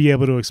to be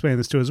able to explain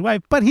this to his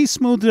wife, but he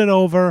smoothed it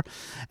over.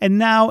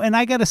 And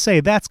I got to say,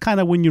 that's kind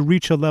of when you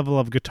reach a level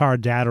of guitar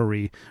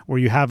daddery where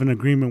you have an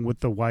agreement with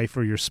the wife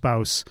or your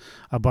spouse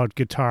about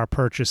guitar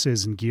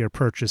purchases and gear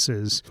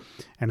purchases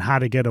and how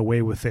to get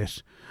away with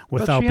it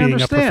without being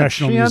a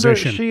professional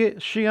musician.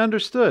 She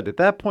understood. At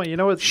that point, you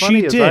know what's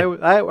funny is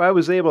I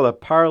was able to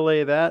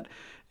parlay that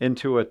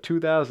into a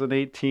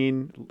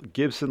 2018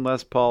 Gibson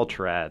Les Paul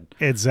Trad.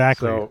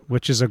 Exactly,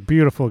 which is a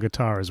beautiful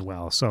guitar as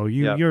well. So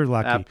you're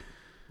lucky.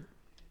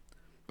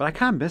 But I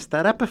kind of missed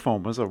that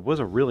Epiphone. Was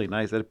a really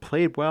nice. It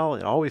played well.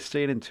 It always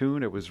stayed in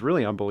tune. It was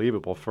really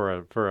unbelievable for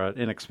an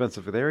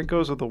inexpensive. There it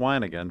goes with the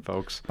wine again,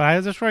 folks.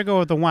 But that's where I go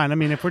with the wine. I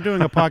mean, if we're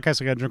doing a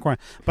podcast, I got to drink wine.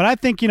 But I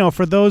think,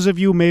 for those of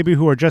you maybe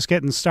who are just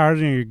getting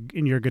started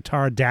in your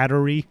guitar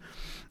daddery,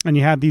 and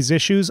you have these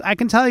issues, I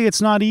can tell you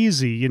it's not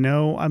easy.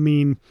 I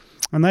mean,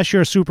 unless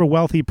you're a super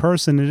wealthy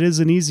person, it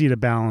isn't easy to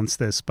balance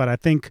this. But I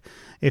think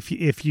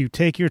if you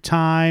take your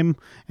time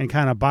and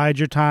kind of bide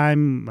your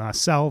time,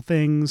 sell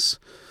things.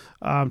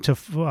 To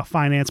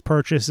finance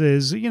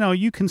purchases,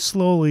 you can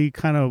slowly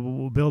kind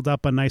of build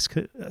up a nice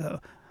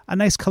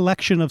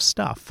collection of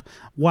stuff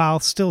while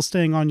still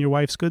staying on your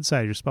wife's good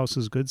side, your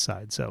spouse's good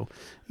side. So,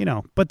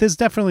 but there's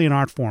definitely an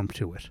art form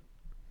to it.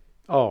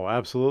 Oh,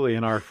 absolutely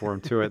an art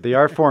form to it. The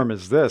art form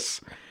is this.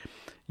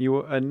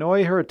 You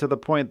annoy her to the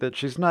point that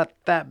she's not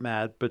that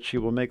mad, but she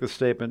will make the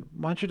statement,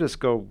 why don't you just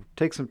go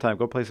take some time,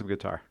 go play some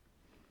guitar.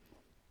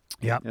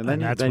 Yeah, and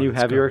then you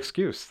have your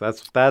excuse.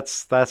 That's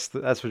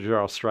what you're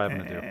all striving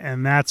to do.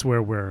 And that's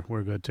where we're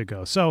good to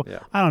go. So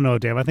I don't know,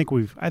 Dave. I think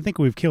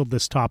we've killed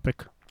this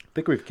topic.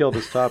 Let's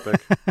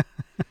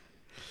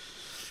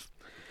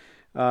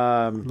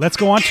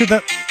go on to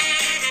the.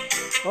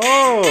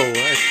 Oh,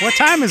 what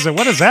time is it?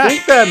 What is that? I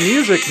think that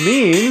music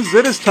means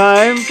it is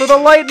time for the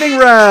lightning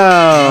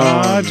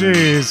round. Oh,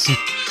 jeez.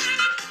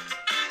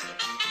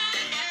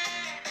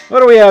 What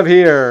do we have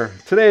here?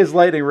 Today's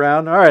lightning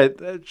round. All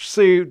right, just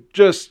so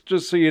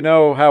you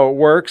know how it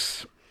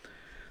works.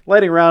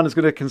 Lightning round is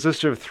going to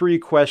consist of 3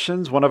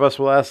 questions. One of us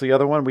will ask the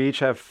other one. We each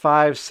have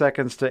 5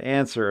 seconds to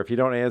answer. If you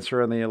don't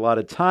answer in the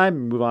allotted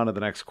time, move on to the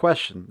next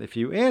question. If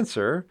you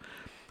answer,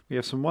 we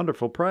have some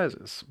wonderful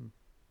prizes,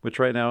 which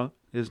right now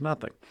is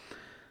nothing.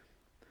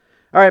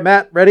 All right,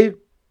 Matt, ready?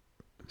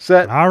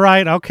 Set. All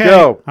right, okay.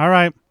 Go. All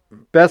right.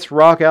 Best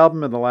rock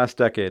album in the last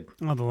decade.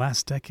 Oh, the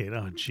last decade.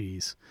 Oh,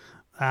 jeez.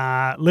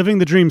 Living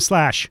the Dream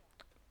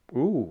 /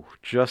 Ooh,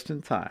 just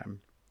in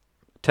time.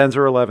 10s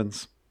or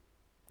 11s?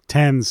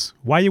 10s.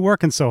 Why are you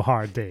working so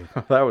hard, Dave?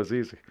 That was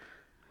easy.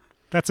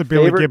 That's a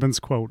Billy Gibbons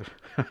quote.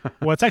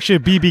 Well, it's actually a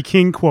B.B.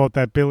 King quote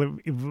that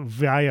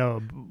via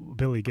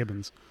Billy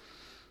Gibbons.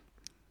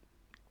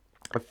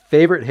 A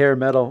favorite hair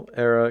metal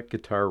era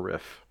guitar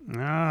riff?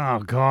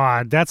 Oh,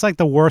 God. That's like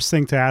the worst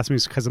thing to ask me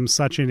because I'm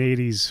such an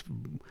 80s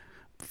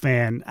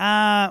fan.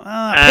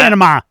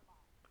 Panama.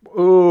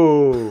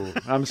 Ooh,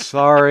 I'm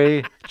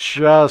sorry.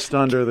 Just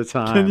under the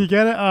time. Can you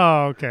get it?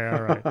 Oh, okay.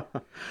 All right.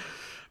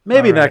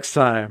 Maybe next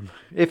time.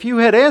 If you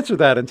had answered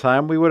that in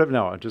time, we would have...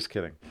 No, I'm just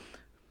kidding.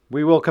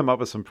 We will come up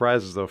with some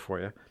prizes, though, for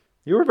you.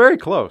 You were very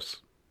close.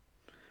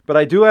 But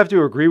I do have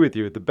to agree with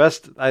you.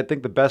 I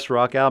think the best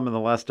rock album in the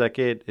last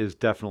decade is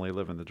definitely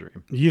Living the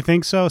Dream. You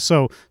think so?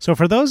 So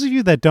for those of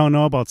you that don't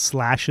know about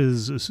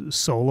Slash's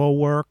solo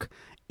work,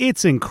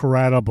 it's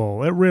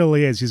incredible. It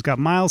really is. He's got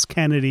Miles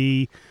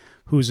Kennedy,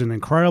 who's an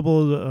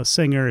incredible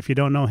singer. If you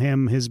don't know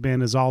him, his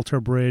band is Alter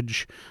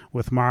Bridge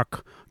with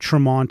Mark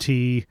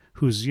Tremonti,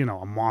 who's, a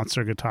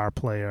monster guitar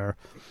player.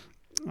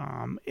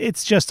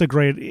 It's just a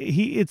great.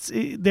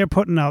 They're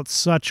putting out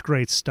such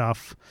great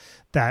stuff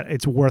that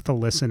it's worth a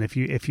listen if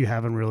you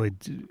haven't really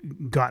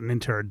gotten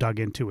into or dug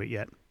into it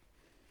yet.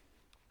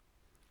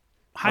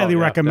 Highly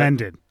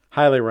recommended.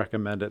 Highly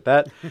recommended.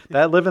 That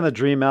Living the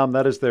Dream album,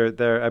 that is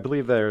their I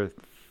believe their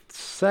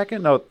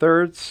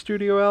third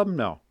studio album.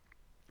 No,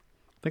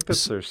 I think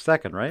that's their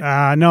second,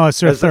 right? No, it's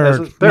their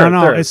third.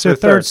 It's their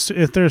third.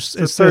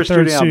 It's their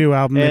third studio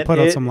album. They put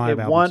out some live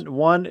albums.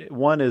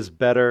 One is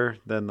better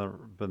than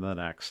the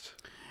next.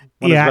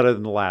 One is better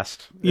than the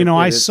last.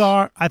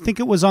 I think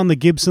it was on the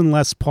Gibson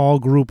Les Paul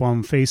group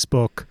on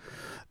Facebook.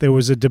 There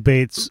was a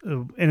debate,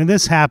 and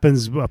this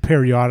happens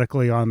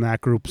periodically on that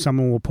group.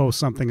 Someone will post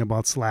something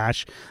about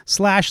Slash.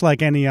 Slash,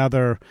 like any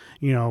other,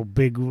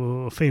 big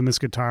famous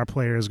guitar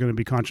player, is going to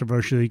be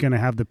controversial. You're going to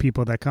have the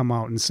people that come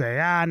out and say,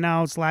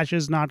 no, Slash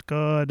is not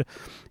good.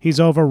 He's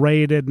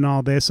overrated and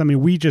all this. I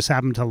mean, we just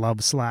happen to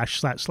love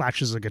Slash.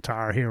 Slash is a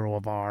guitar hero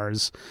of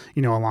ours,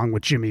 along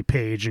with Jimmy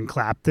Page and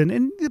Clapton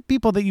and the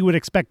people that you would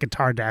expect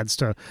guitar dads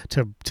to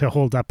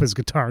hold up as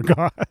guitar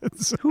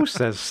gods. Who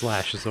says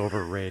Slash is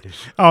overrated?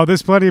 Oh,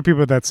 there's plenty of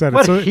people that said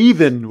it. What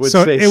heathen would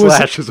say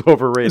Slash is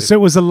overrated? So it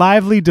was a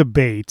lively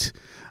debate.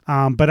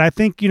 But I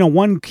think,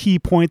 one key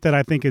point that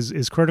I think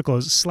is critical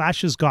is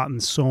Slash has gotten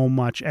so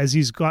much. As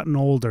he's gotten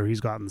older, he's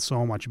gotten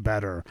so much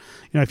better.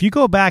 If you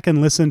go back and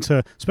listen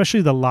to,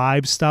 especially the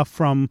live stuff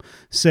from,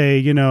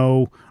 say,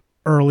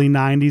 early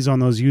 90s on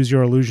those Use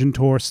Your Illusion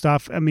tour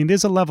stuff, I mean,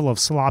 there's a level of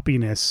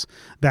sloppiness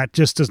that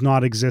just does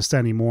not exist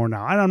anymore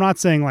now. And I'm not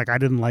saying, I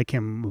didn't like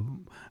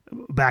him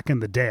back in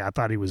the day. I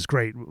thought he was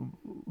great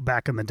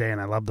back in the day,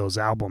 and I love those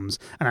albums,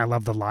 and I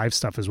love the live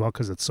stuff as well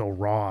because it's so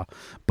raw.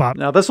 But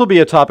now this will be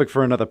a topic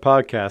for another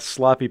podcast: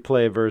 sloppy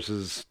play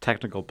versus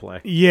technical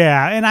play.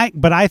 Yeah,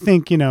 I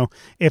think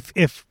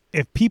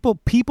if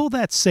people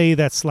that say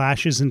that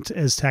Slash isn't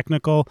as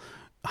technical,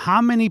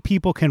 how many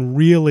people can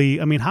really,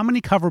 how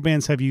many cover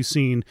bands have you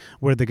seen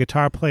where the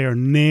guitar player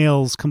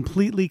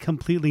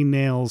completely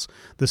nails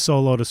the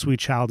solo to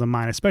Sweet Child of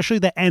Mine, especially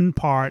the end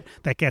part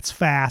that gets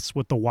fast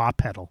with the wah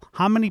pedal?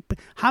 How many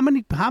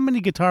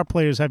guitar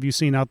players have you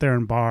seen out there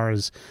in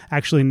bars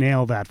actually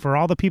nail that? For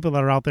all the people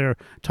that are out there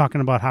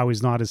talking about how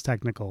he's not as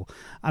technical,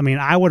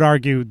 I would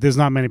argue there's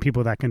not many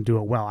people that can do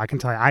it well. I can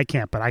tell you I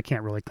can't, but I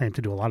can't really claim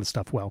to do a lot of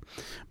stuff well.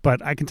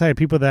 But I can tell you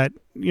people that,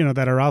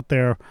 that are out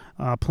there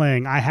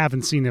playing, I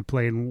haven't seen it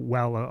played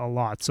well a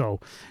lot.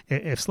 So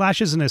if Slash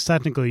isn't as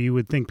technical, you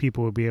would think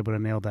people would be able to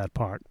nail that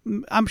part.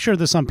 I'm sure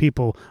there's some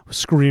people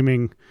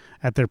screaming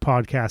at their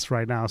podcast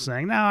right now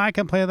saying, no, I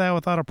can play that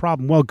without a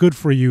problem. Well, good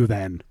for you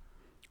then.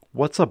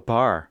 What's a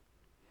bar?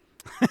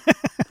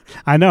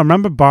 I know.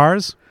 Remember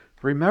bars?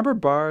 Remember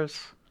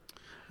bars?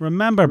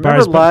 Remember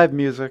bars. Live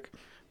music.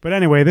 But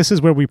anyway, this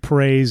is where we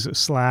praise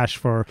Slash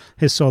for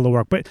his solo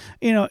work. But,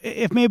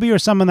 if maybe you're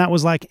someone that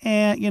was like,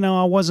 I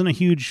wasn't a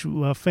huge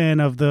fan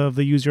of the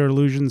Use Your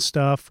Illusion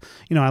stuff.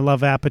 I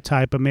love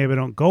Appetite, but maybe I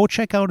don't. Go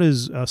check out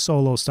his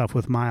solo stuff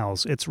with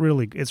Miles. It's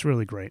really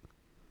great.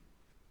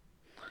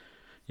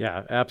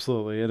 Yeah,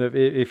 absolutely. And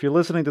if you're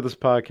listening to this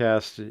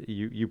podcast,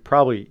 you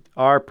probably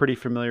are pretty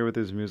familiar with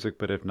his music,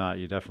 but if not,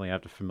 you definitely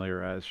have to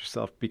familiarize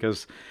yourself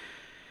because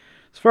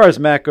as far as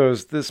Matt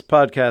goes, this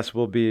podcast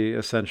will be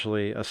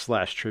essentially a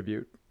Slash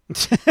tribute.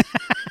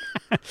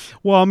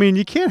 Well,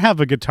 you can't have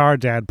a Guitar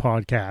Dad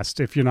podcast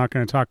if you're not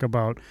going to talk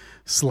about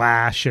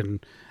Slash and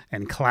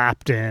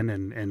Clapton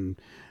and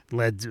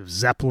Led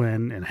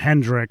Zeppelin and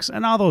Hendrix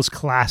and all those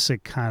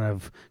classic kind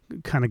of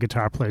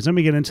guitar players. Then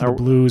we get into the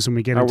blues and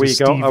we get into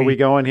Stevie. Are we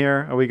going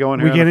here? We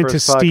get into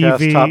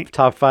Stevie.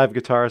 Top 5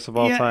 guitarists of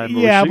all time.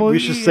 Yeah, we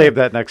should save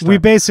that next time. We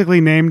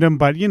basically named them,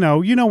 but you know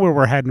where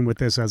we're heading with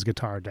this as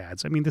Guitar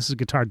Dads. This is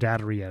Guitar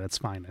Daddery at its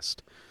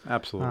finest.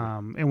 Absolutely.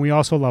 And we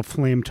also love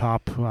flame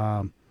top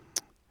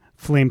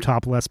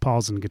Les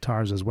Pauls and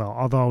guitars as well,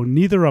 although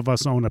neither of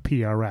us own a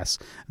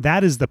PRS.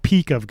 That is the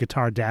peak of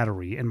Guitar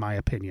Daddery, in my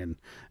opinion.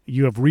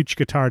 You have reached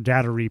Guitar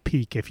Daddery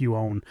peak if you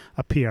own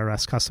a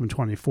PRS Custom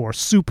 24.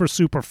 Super,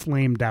 super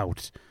flamed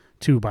out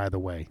too, by the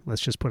way.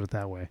 Let's just put it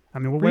that way. I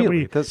mean,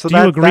 really? do you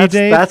agree,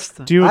 Dave?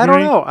 Do you agree? I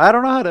don't know. I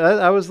don't know how to.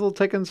 I was a little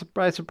taken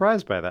by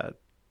surprise by that.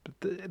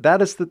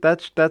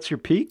 That's your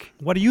peak.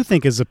 What do you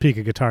think is the peak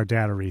of guitar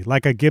daddery?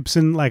 Like a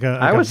Gibson, like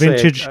a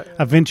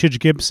vintage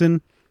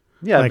Gibson?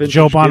 Yeah, like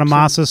Joe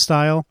Bonamassa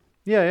style.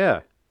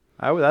 Yeah.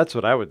 That's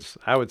what I would say.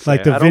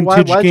 Like the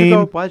vintage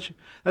game.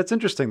 That's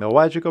interesting though.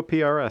 Why'd you go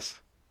PRS?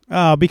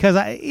 Oh, because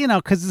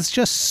because it's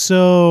just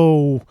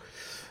so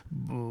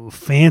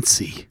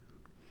fancy.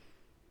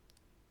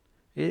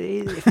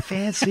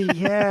 Fancy,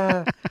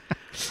 yeah.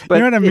 But you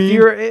know what I mean? If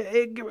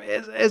you're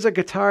as a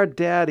guitar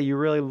dad, are you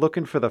really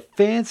looking for the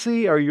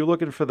fancy, or are you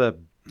looking for the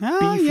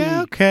beefy?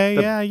 Yeah, okay,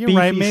 yeah, you're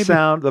right. Maybe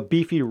sound, the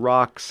beefy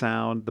rock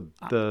sound,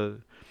 the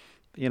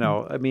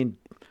I mean,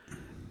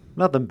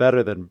 nothing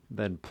better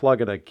than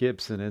plugging a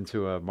Gibson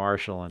into a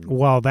Marshall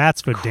and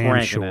that's for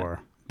damn sure.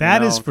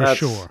 That is for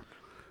sure.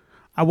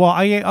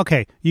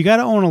 Okay, you got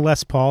to own a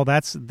Les Paul.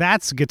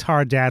 That's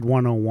Guitar Dad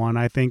 101,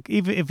 I think.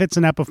 Even if it's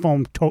an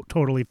Epiphone,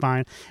 totally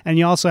fine. And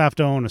you also have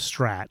to own a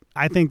Strat.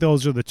 I think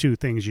those are the two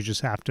things you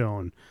just have to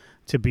own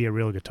to be a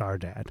real guitar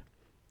dad.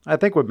 I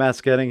think what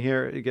Matt's getting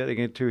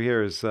into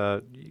here is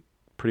you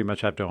pretty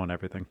much have to own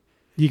everything.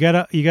 You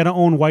gotta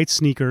own white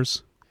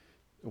sneakers.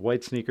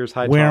 White sneakers,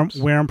 high tops.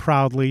 Wear them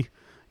proudly.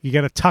 You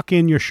got to tuck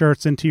in your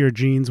shirts into your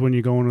jeans when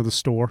you go into the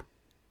store.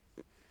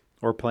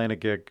 Or playing a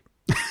gig.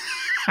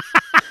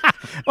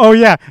 Oh,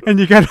 yeah, and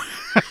you got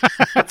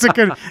that's a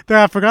good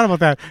I forgot about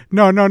that.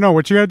 No.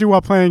 What you got to do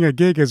while playing a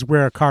gig is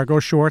wear cargo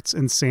shorts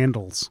and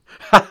sandals.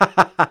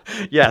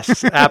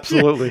 Yes,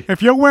 absolutely.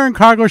 If you're wearing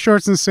cargo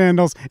shorts and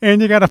sandals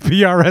and you got a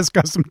PRS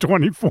Custom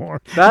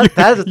 24,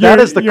 that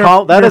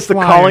is the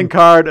calling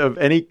card of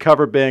any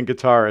cover band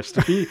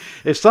guitarist.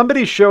 If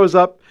somebody shows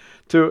up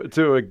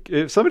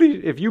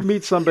if you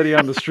meet somebody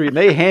on the street and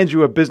they hand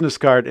you a business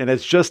card and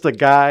it's just a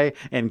guy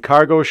in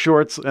cargo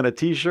shorts and a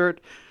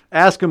t-shirt,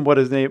 ask him what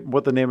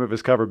the name of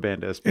his cover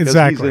band is, because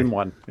he's in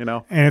one,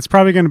 And it's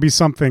probably going to be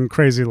something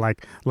crazy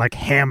like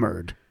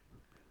Hammered.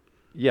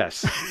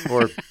 Yes,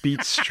 or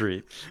Beat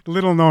Street.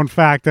 Little known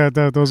fact that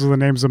those are the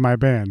names of my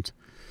band.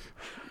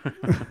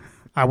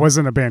 I was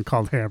in a band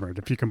called Hammered,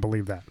 if you can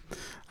believe that.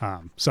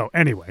 So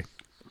anyway,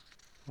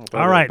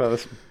 all right.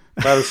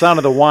 By the sound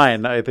of the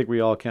wine, I think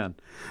we all can.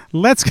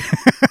 Let's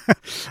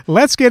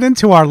get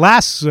into our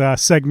last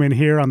segment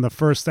here on the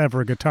first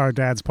ever Guitar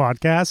Dads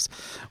podcast,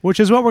 which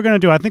is what we're going to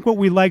do. I think what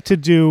we like to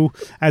do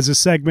as a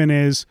segment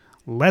is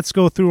let's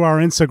go through our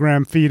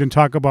Instagram feed and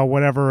talk about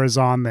whatever is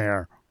on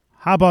there.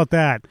 How about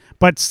that?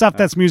 But stuff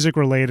that's music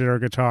related or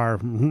guitar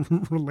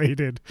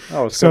related.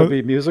 Oh, it's going to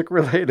be music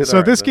related.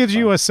 So this gives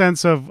you a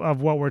sense of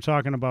what we're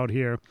talking about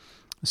here.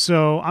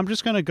 So I'm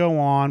just going to go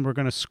on. We're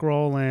going to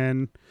scroll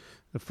in.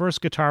 The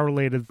first guitar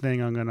related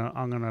thing I'm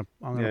gonna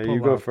pull you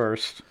go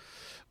first.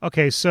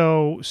 Okay,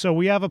 so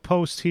we have a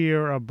post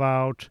here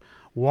about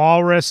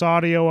Walrus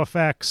Audio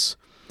Effects.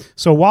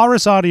 So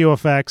Walrus Audio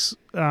Effects,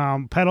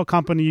 pedal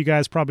company you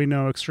guys probably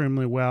know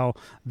extremely well.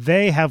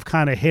 They have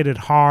kind of hit it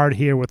hard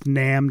here with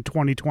NAMM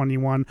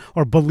 2021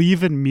 or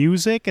Believe in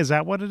Music. Is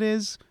that what it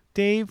is,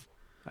 Dave?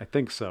 I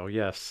think so.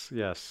 Yes.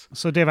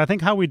 So Dave, I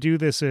think how we do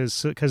this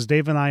is because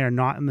Dave and I are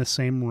not in the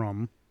same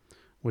room,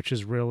 which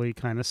is really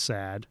kind of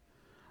sad.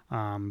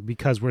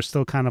 Because we're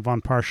still kind of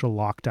on partial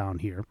lockdown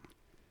here.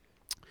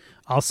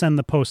 I'll send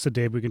the post to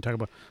Dave. We can talk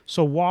about.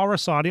 So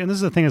Walrus Audio, and this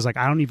is the thing is I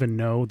don't even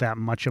know that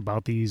much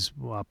about these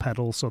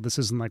pedals, so this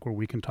isn't like where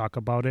we can talk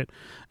about it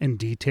in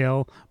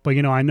detail. But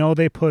I know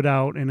they put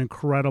out an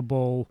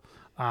incredible.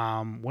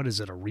 What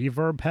is it? A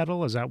reverb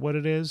pedal? Is that what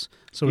it is?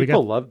 So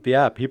people love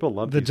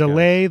the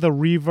delay, the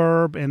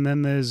reverb, and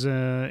then there's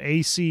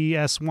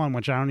ACS1,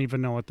 which I don't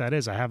even know what that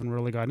is. I haven't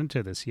really got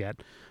into this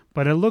yet,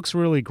 but it looks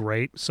really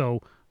great.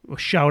 So.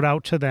 Shout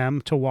out to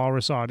them, to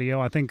Walrus Audio.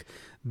 I think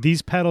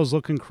these pedals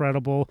look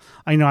incredible.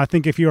 I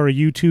think if you're a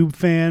YouTube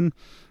fan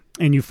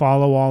and you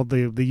follow all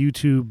the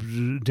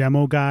YouTube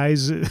demo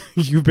guys,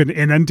 you've been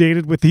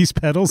inundated with these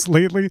pedals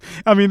lately.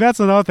 I mean, that's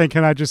another thing.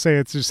 Can I just say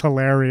it's just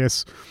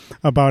hilarious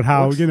about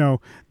how, the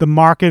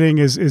marketing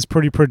is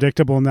pretty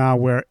predictable now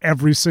where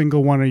every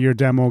single one of your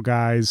demo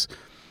guys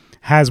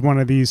has one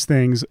of these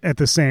things at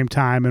the same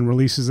time and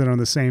releases it on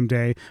the same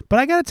day. But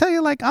I got to tell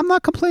you, I'm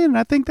not complaining.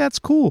 I think that's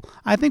cool.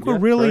 I think we're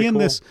really in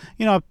this,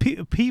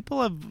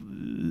 people have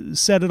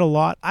said it a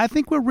lot. I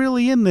think we're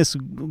really in this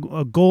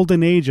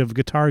golden age of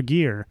guitar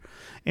gear.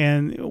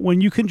 And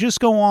when you can just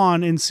go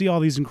on and see all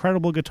these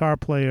incredible guitar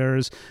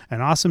players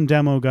and awesome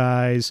demo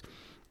guys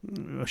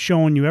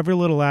showing you every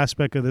little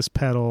aspect of this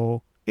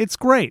pedal, it's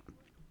great.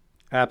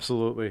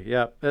 Absolutely,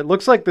 yeah. It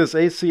looks like this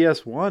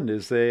ACS1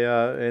 is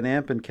an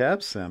amp and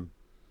cab sim.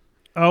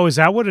 Oh, is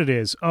that what it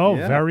is? Oh,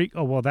 yeah.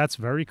 Well, that's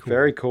very cool.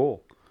 Very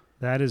cool.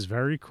 That is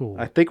very cool.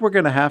 I think we're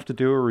going to have to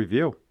do a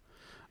review.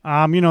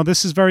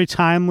 This is very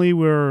timely.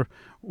 We're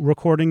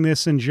recording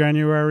this in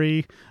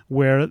January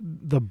where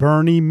the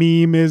Bernie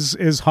meme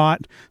is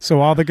hot.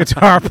 So all the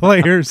guitar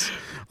players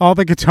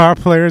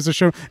are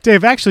showing.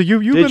 Dave, actually,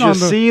 you've been on the...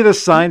 Did you see the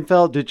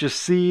Seinfeld? Did you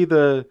see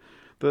the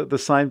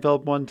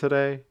Seinfeld one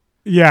today?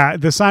 Yeah,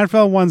 the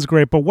Seinfeld one's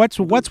great, but what's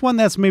one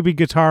that's maybe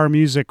guitar or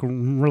music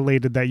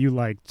related that you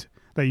liked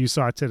that you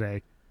saw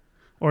today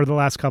or the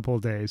last couple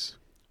of days?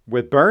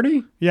 With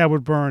Bernie? Yeah,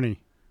 with Bernie.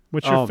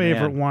 What's your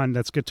favorite one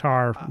that's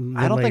guitar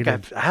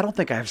related? I don't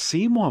think I've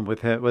seen one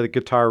with a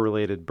guitar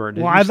related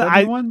Bernie. Well,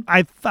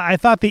 I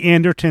thought the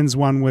Andertons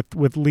one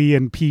with Lee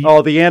and Pete.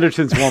 Oh, the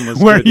Andertons one was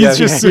where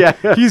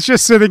good. He's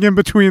just sitting in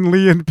between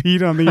Lee and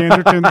Pete on the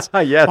Andertons.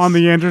 Yes. On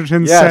the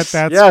Andertons set.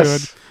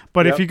 That's good.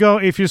 But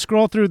if you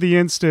scroll through the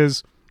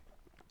Instas,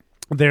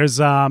 there's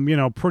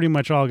pretty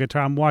much all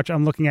guitar.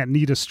 I'm looking at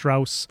Nita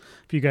Strauss.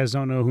 If you guys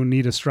don't know who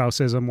Nita Strauss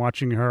is, I'm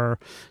watching her.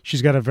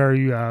 She's got a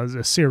very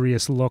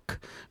serious look.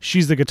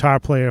 She's the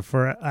guitar player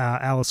for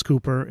Alice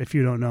Cooper. If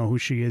you don't know who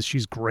she is,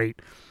 she's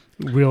great.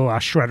 Real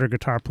shredder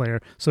guitar player.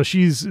 So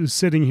she's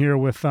sitting here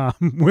with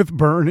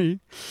Bernie,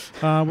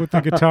 with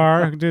the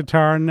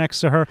guitar next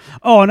to her.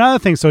 Oh, another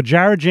thing. So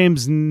Jared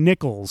James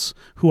Nichols,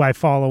 who I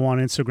follow on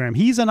Instagram,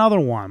 he's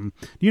another one.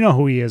 You know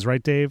who he is,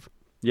 right, Dave?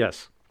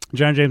 Yes.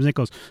 Jared James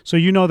Nichols. So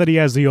you know that he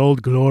has the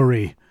Old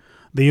Glory.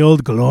 The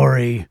Old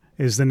Glory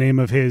is the name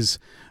of his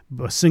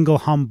single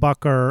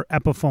humbucker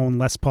Epiphone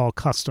Les Paul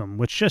Custom,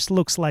 which just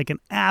looks like an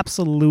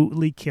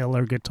absolutely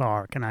killer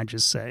guitar. Can I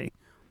just say?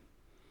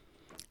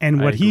 And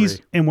what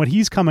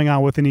he's coming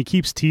out with, and he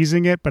keeps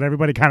teasing it, but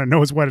everybody kind of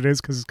knows what it is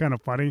because it's kind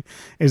of funny,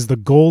 is the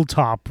gold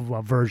top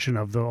version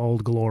of the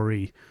Old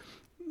Glory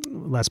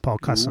Les Paul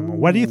Custom. Ooh.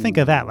 What do you think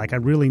of that? Like a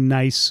really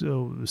nice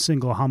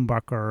single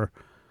humbucker.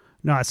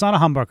 No, it's not a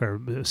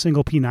humbucker, a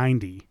single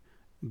P90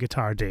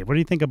 guitar, Dave. What do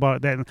you think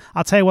about that?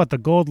 I'll tell you what, the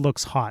gold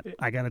looks hot.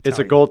 I got to tell you. It's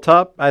a gold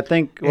top? I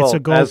think it's a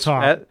gold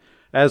top.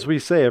 As we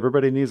say,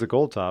 everybody needs a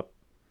gold top.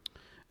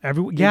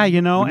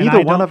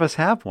 Neither one of us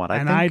have one.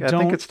 I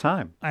think it's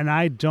time. And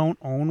I don't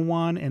own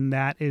one, and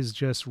that is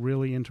just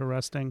really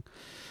interesting.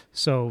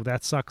 So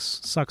that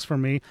sucks for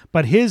me.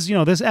 But his,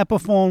 this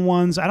Epiphone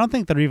ones, I don't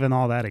think they're even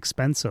all that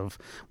expensive.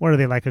 What are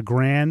they, like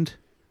 $1,000?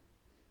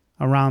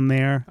 Around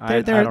there,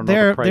 I don't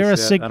know the price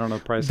yet. I don't know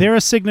the price. They're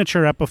a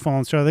signature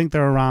Epiphone, so I think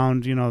they're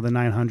around the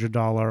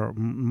 $900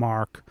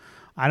 mark.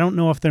 I don't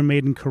know if they're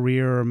made in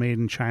Korea or made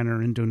in China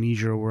or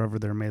Indonesia or wherever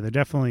they're made. They're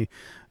definitely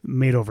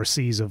made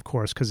overseas, of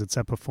course, because it's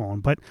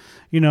Epiphone. But,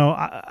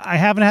 I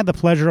haven't had the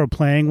pleasure of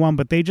playing one,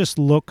 but they just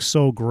look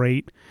so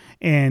great.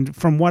 And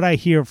from what I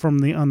hear on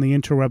the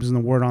interwebs and the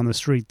word on the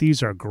street,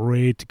 these are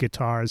great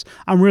guitars.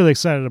 I'm really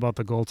excited about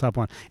the gold top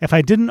one. If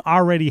I didn't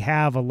already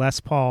have a Les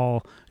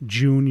Paul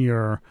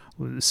Jr.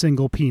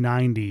 single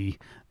P90,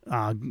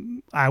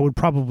 I would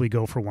probably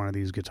go for one of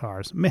these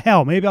guitars.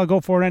 Hell, maybe I'll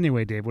go for it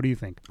anyway, Dave. What do you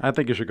think? I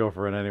think you should go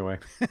for it anyway.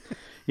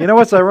 You know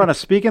what's ironic?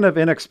 Speaking of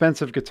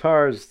inexpensive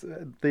guitars,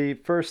 the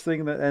first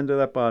thing that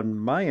ended up on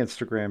my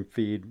Instagram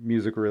feed,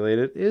 music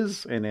related,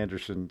 is an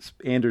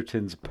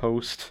Anderton's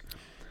post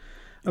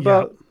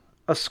about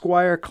a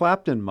Squire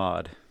Clapton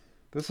mod.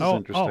 This is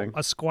interesting. Oh,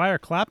 a Squire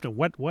Clapton.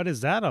 What is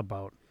that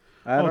about?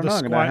 I don't know.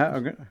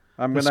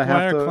 I'm going to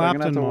have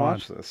to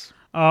watch this.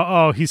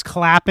 Oh, he's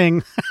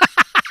clapping.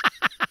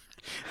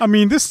 I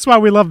mean, this is why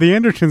we love the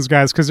Andertons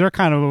guys, because they're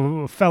kind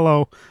of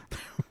fellow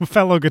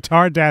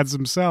guitar dads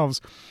themselves.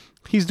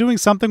 He's doing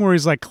something where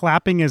he's like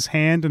clapping his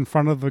hand in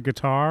front of the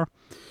guitar,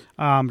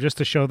 just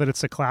to show that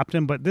it's a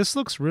Clapton. But this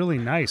looks really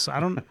nice. I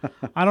don't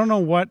know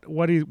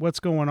what's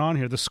going on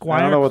here. The Squire.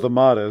 I don't know what the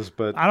mod is,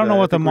 but I don't know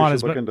what the mod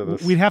is.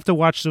 But we'd have to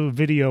watch the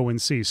video and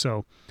see.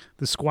 So,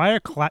 the Squire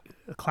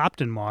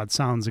Clapton mod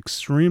sounds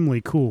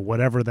extremely cool,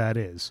 whatever that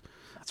is.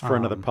 That's for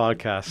another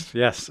podcast.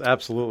 Yes,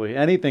 absolutely.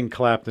 Anything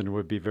Clapton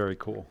would be very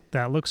cool.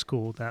 That looks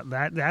cool.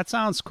 That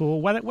sounds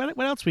cool. What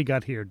else we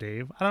got here,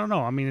 Dave? I don't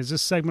know. I mean, is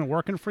this segment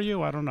working for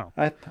you? I don't know.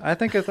 I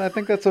think that's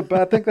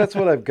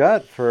what I've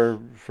got for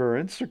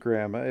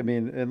Instagram. I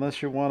mean,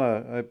 unless you want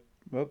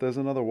to. There's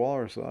another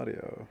Walrus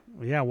audio.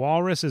 Yeah,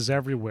 Walrus is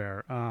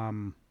everywhere.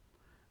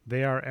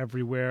 They are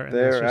everywhere. And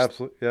they're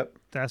absolutely. Yep.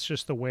 That's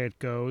just the way it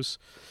goes.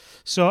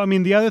 So, I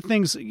mean, the other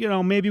things,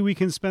 maybe we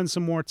can spend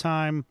some more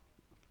time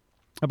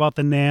about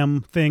the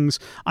NAMM things.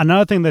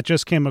 Another thing that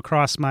just came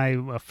across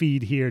my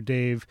feed here,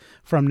 Dave,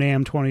 from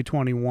NAMM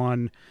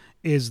 2021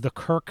 is the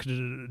Kirk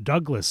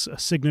Douglas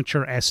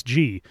signature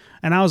SG.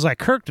 And I was like,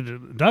 Kirk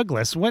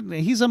Douglas? What?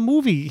 He's a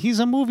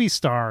movie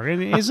star,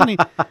 isn't he?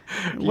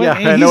 Yeah,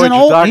 I know what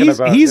you're talking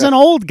about. He's an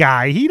old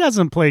guy. He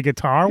doesn't play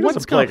guitar. He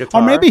doesn't play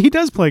guitar. Or maybe he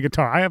does play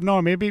guitar. I have no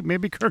idea.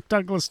 Maybe Kirk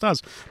Douglas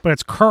does. But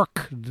it's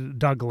Kirk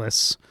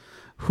Douglas,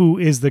 who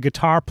is the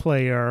guitar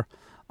player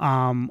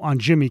on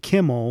Jimmy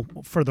Kimmel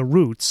for The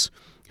Roots,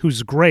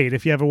 who's great.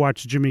 If you ever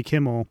watch Jimmy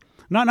Kimmel,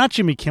 not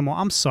Jimmy Kimmel,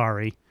 I'm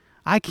sorry.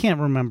 I can't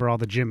remember all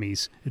the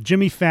Jimmys.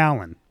 Jimmy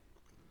Fallon.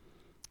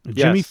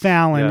 Jimmy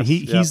Fallon,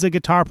 he's the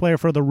guitar player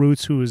for The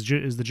Roots, who is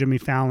the Jimmy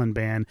Fallon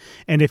band.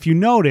 And if you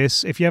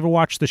notice, if you ever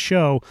watch the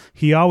show,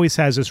 he always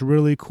has this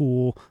really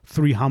cool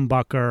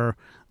 3-humbucker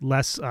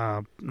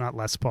not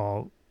Les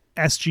Paul,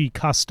 SG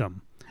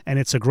Custom. And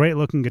it's a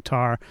great-looking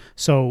guitar.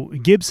 So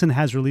Gibson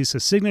has released a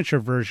signature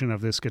version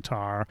of this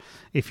guitar.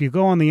 If you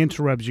go on the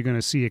interwebs, you're going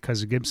to see it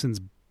because Gibson's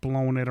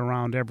blowing it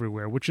around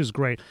everywhere, which is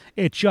great.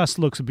 It just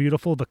looks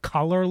beautiful. The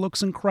color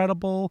looks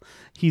incredible.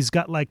 He's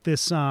got like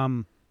this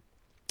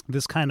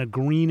this kind of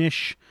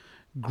greenish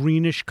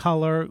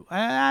color.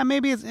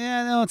 Maybe it's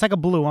no, it's like a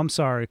blue. I'm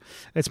sorry.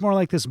 It's more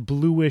like this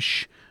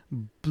bluish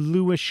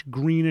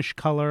greenish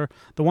color.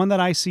 The one that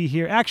I see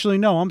here, actually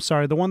no, I'm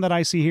sorry. The one that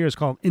I see here is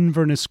called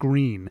Inverness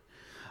Green.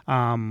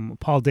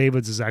 Paul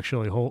Davids is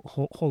actually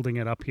holding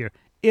it up here.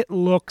 It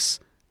looks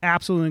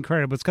absolutely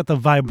incredible. It's got the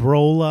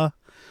vibrola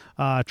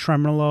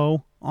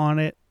tremolo on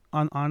it.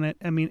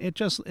 I mean, it's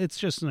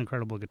just an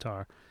incredible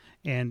guitar,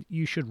 and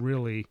you should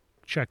really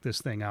check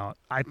this thing out.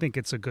 I think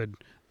it's a good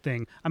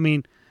thing. I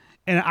mean,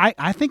 and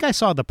I think I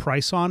saw the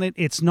price on it.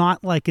 It's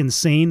not like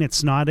insane.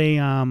 It's not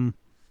a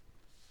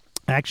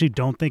I actually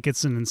don't think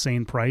it's an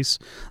insane price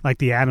like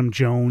the Adam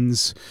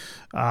Jones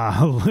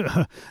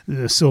the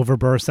Silver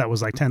Burst that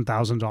was like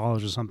 $10,000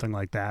 or something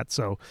like that.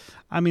 So,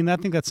 I mean, I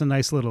think that's a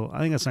nice little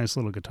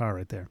guitar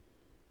right there.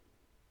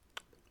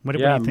 What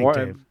do you think,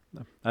 Dave?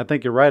 I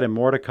think you're right, and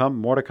more to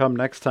come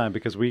next time,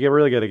 because we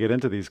really got to get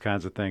into these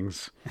kinds of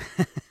things,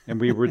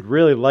 and we would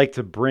really like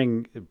to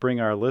bring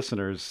our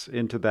listeners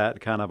into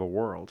that kind of a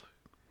world.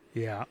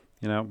 Yeah.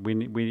 You know,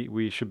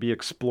 we should be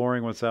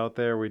exploring what's out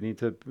there. We need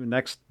to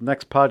next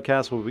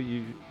podcast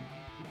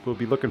we'll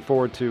be looking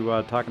forward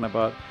to talking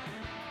about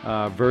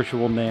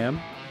Virtual NAMM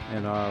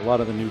and a lot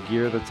of the new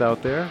gear that's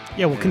out there.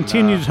 Yeah, we'll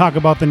continue to talk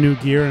about the new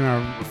gear and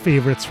our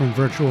favorites from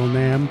Virtual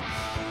NAMM,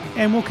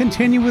 and we'll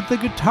continue with the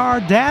guitar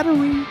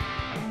daddery.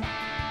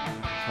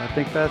 I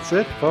think that's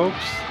it,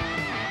 folks.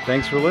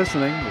 Thanks for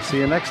listening. We'll see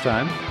you next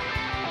time.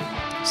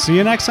 See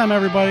you next time,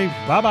 everybody.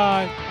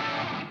 Bye-bye.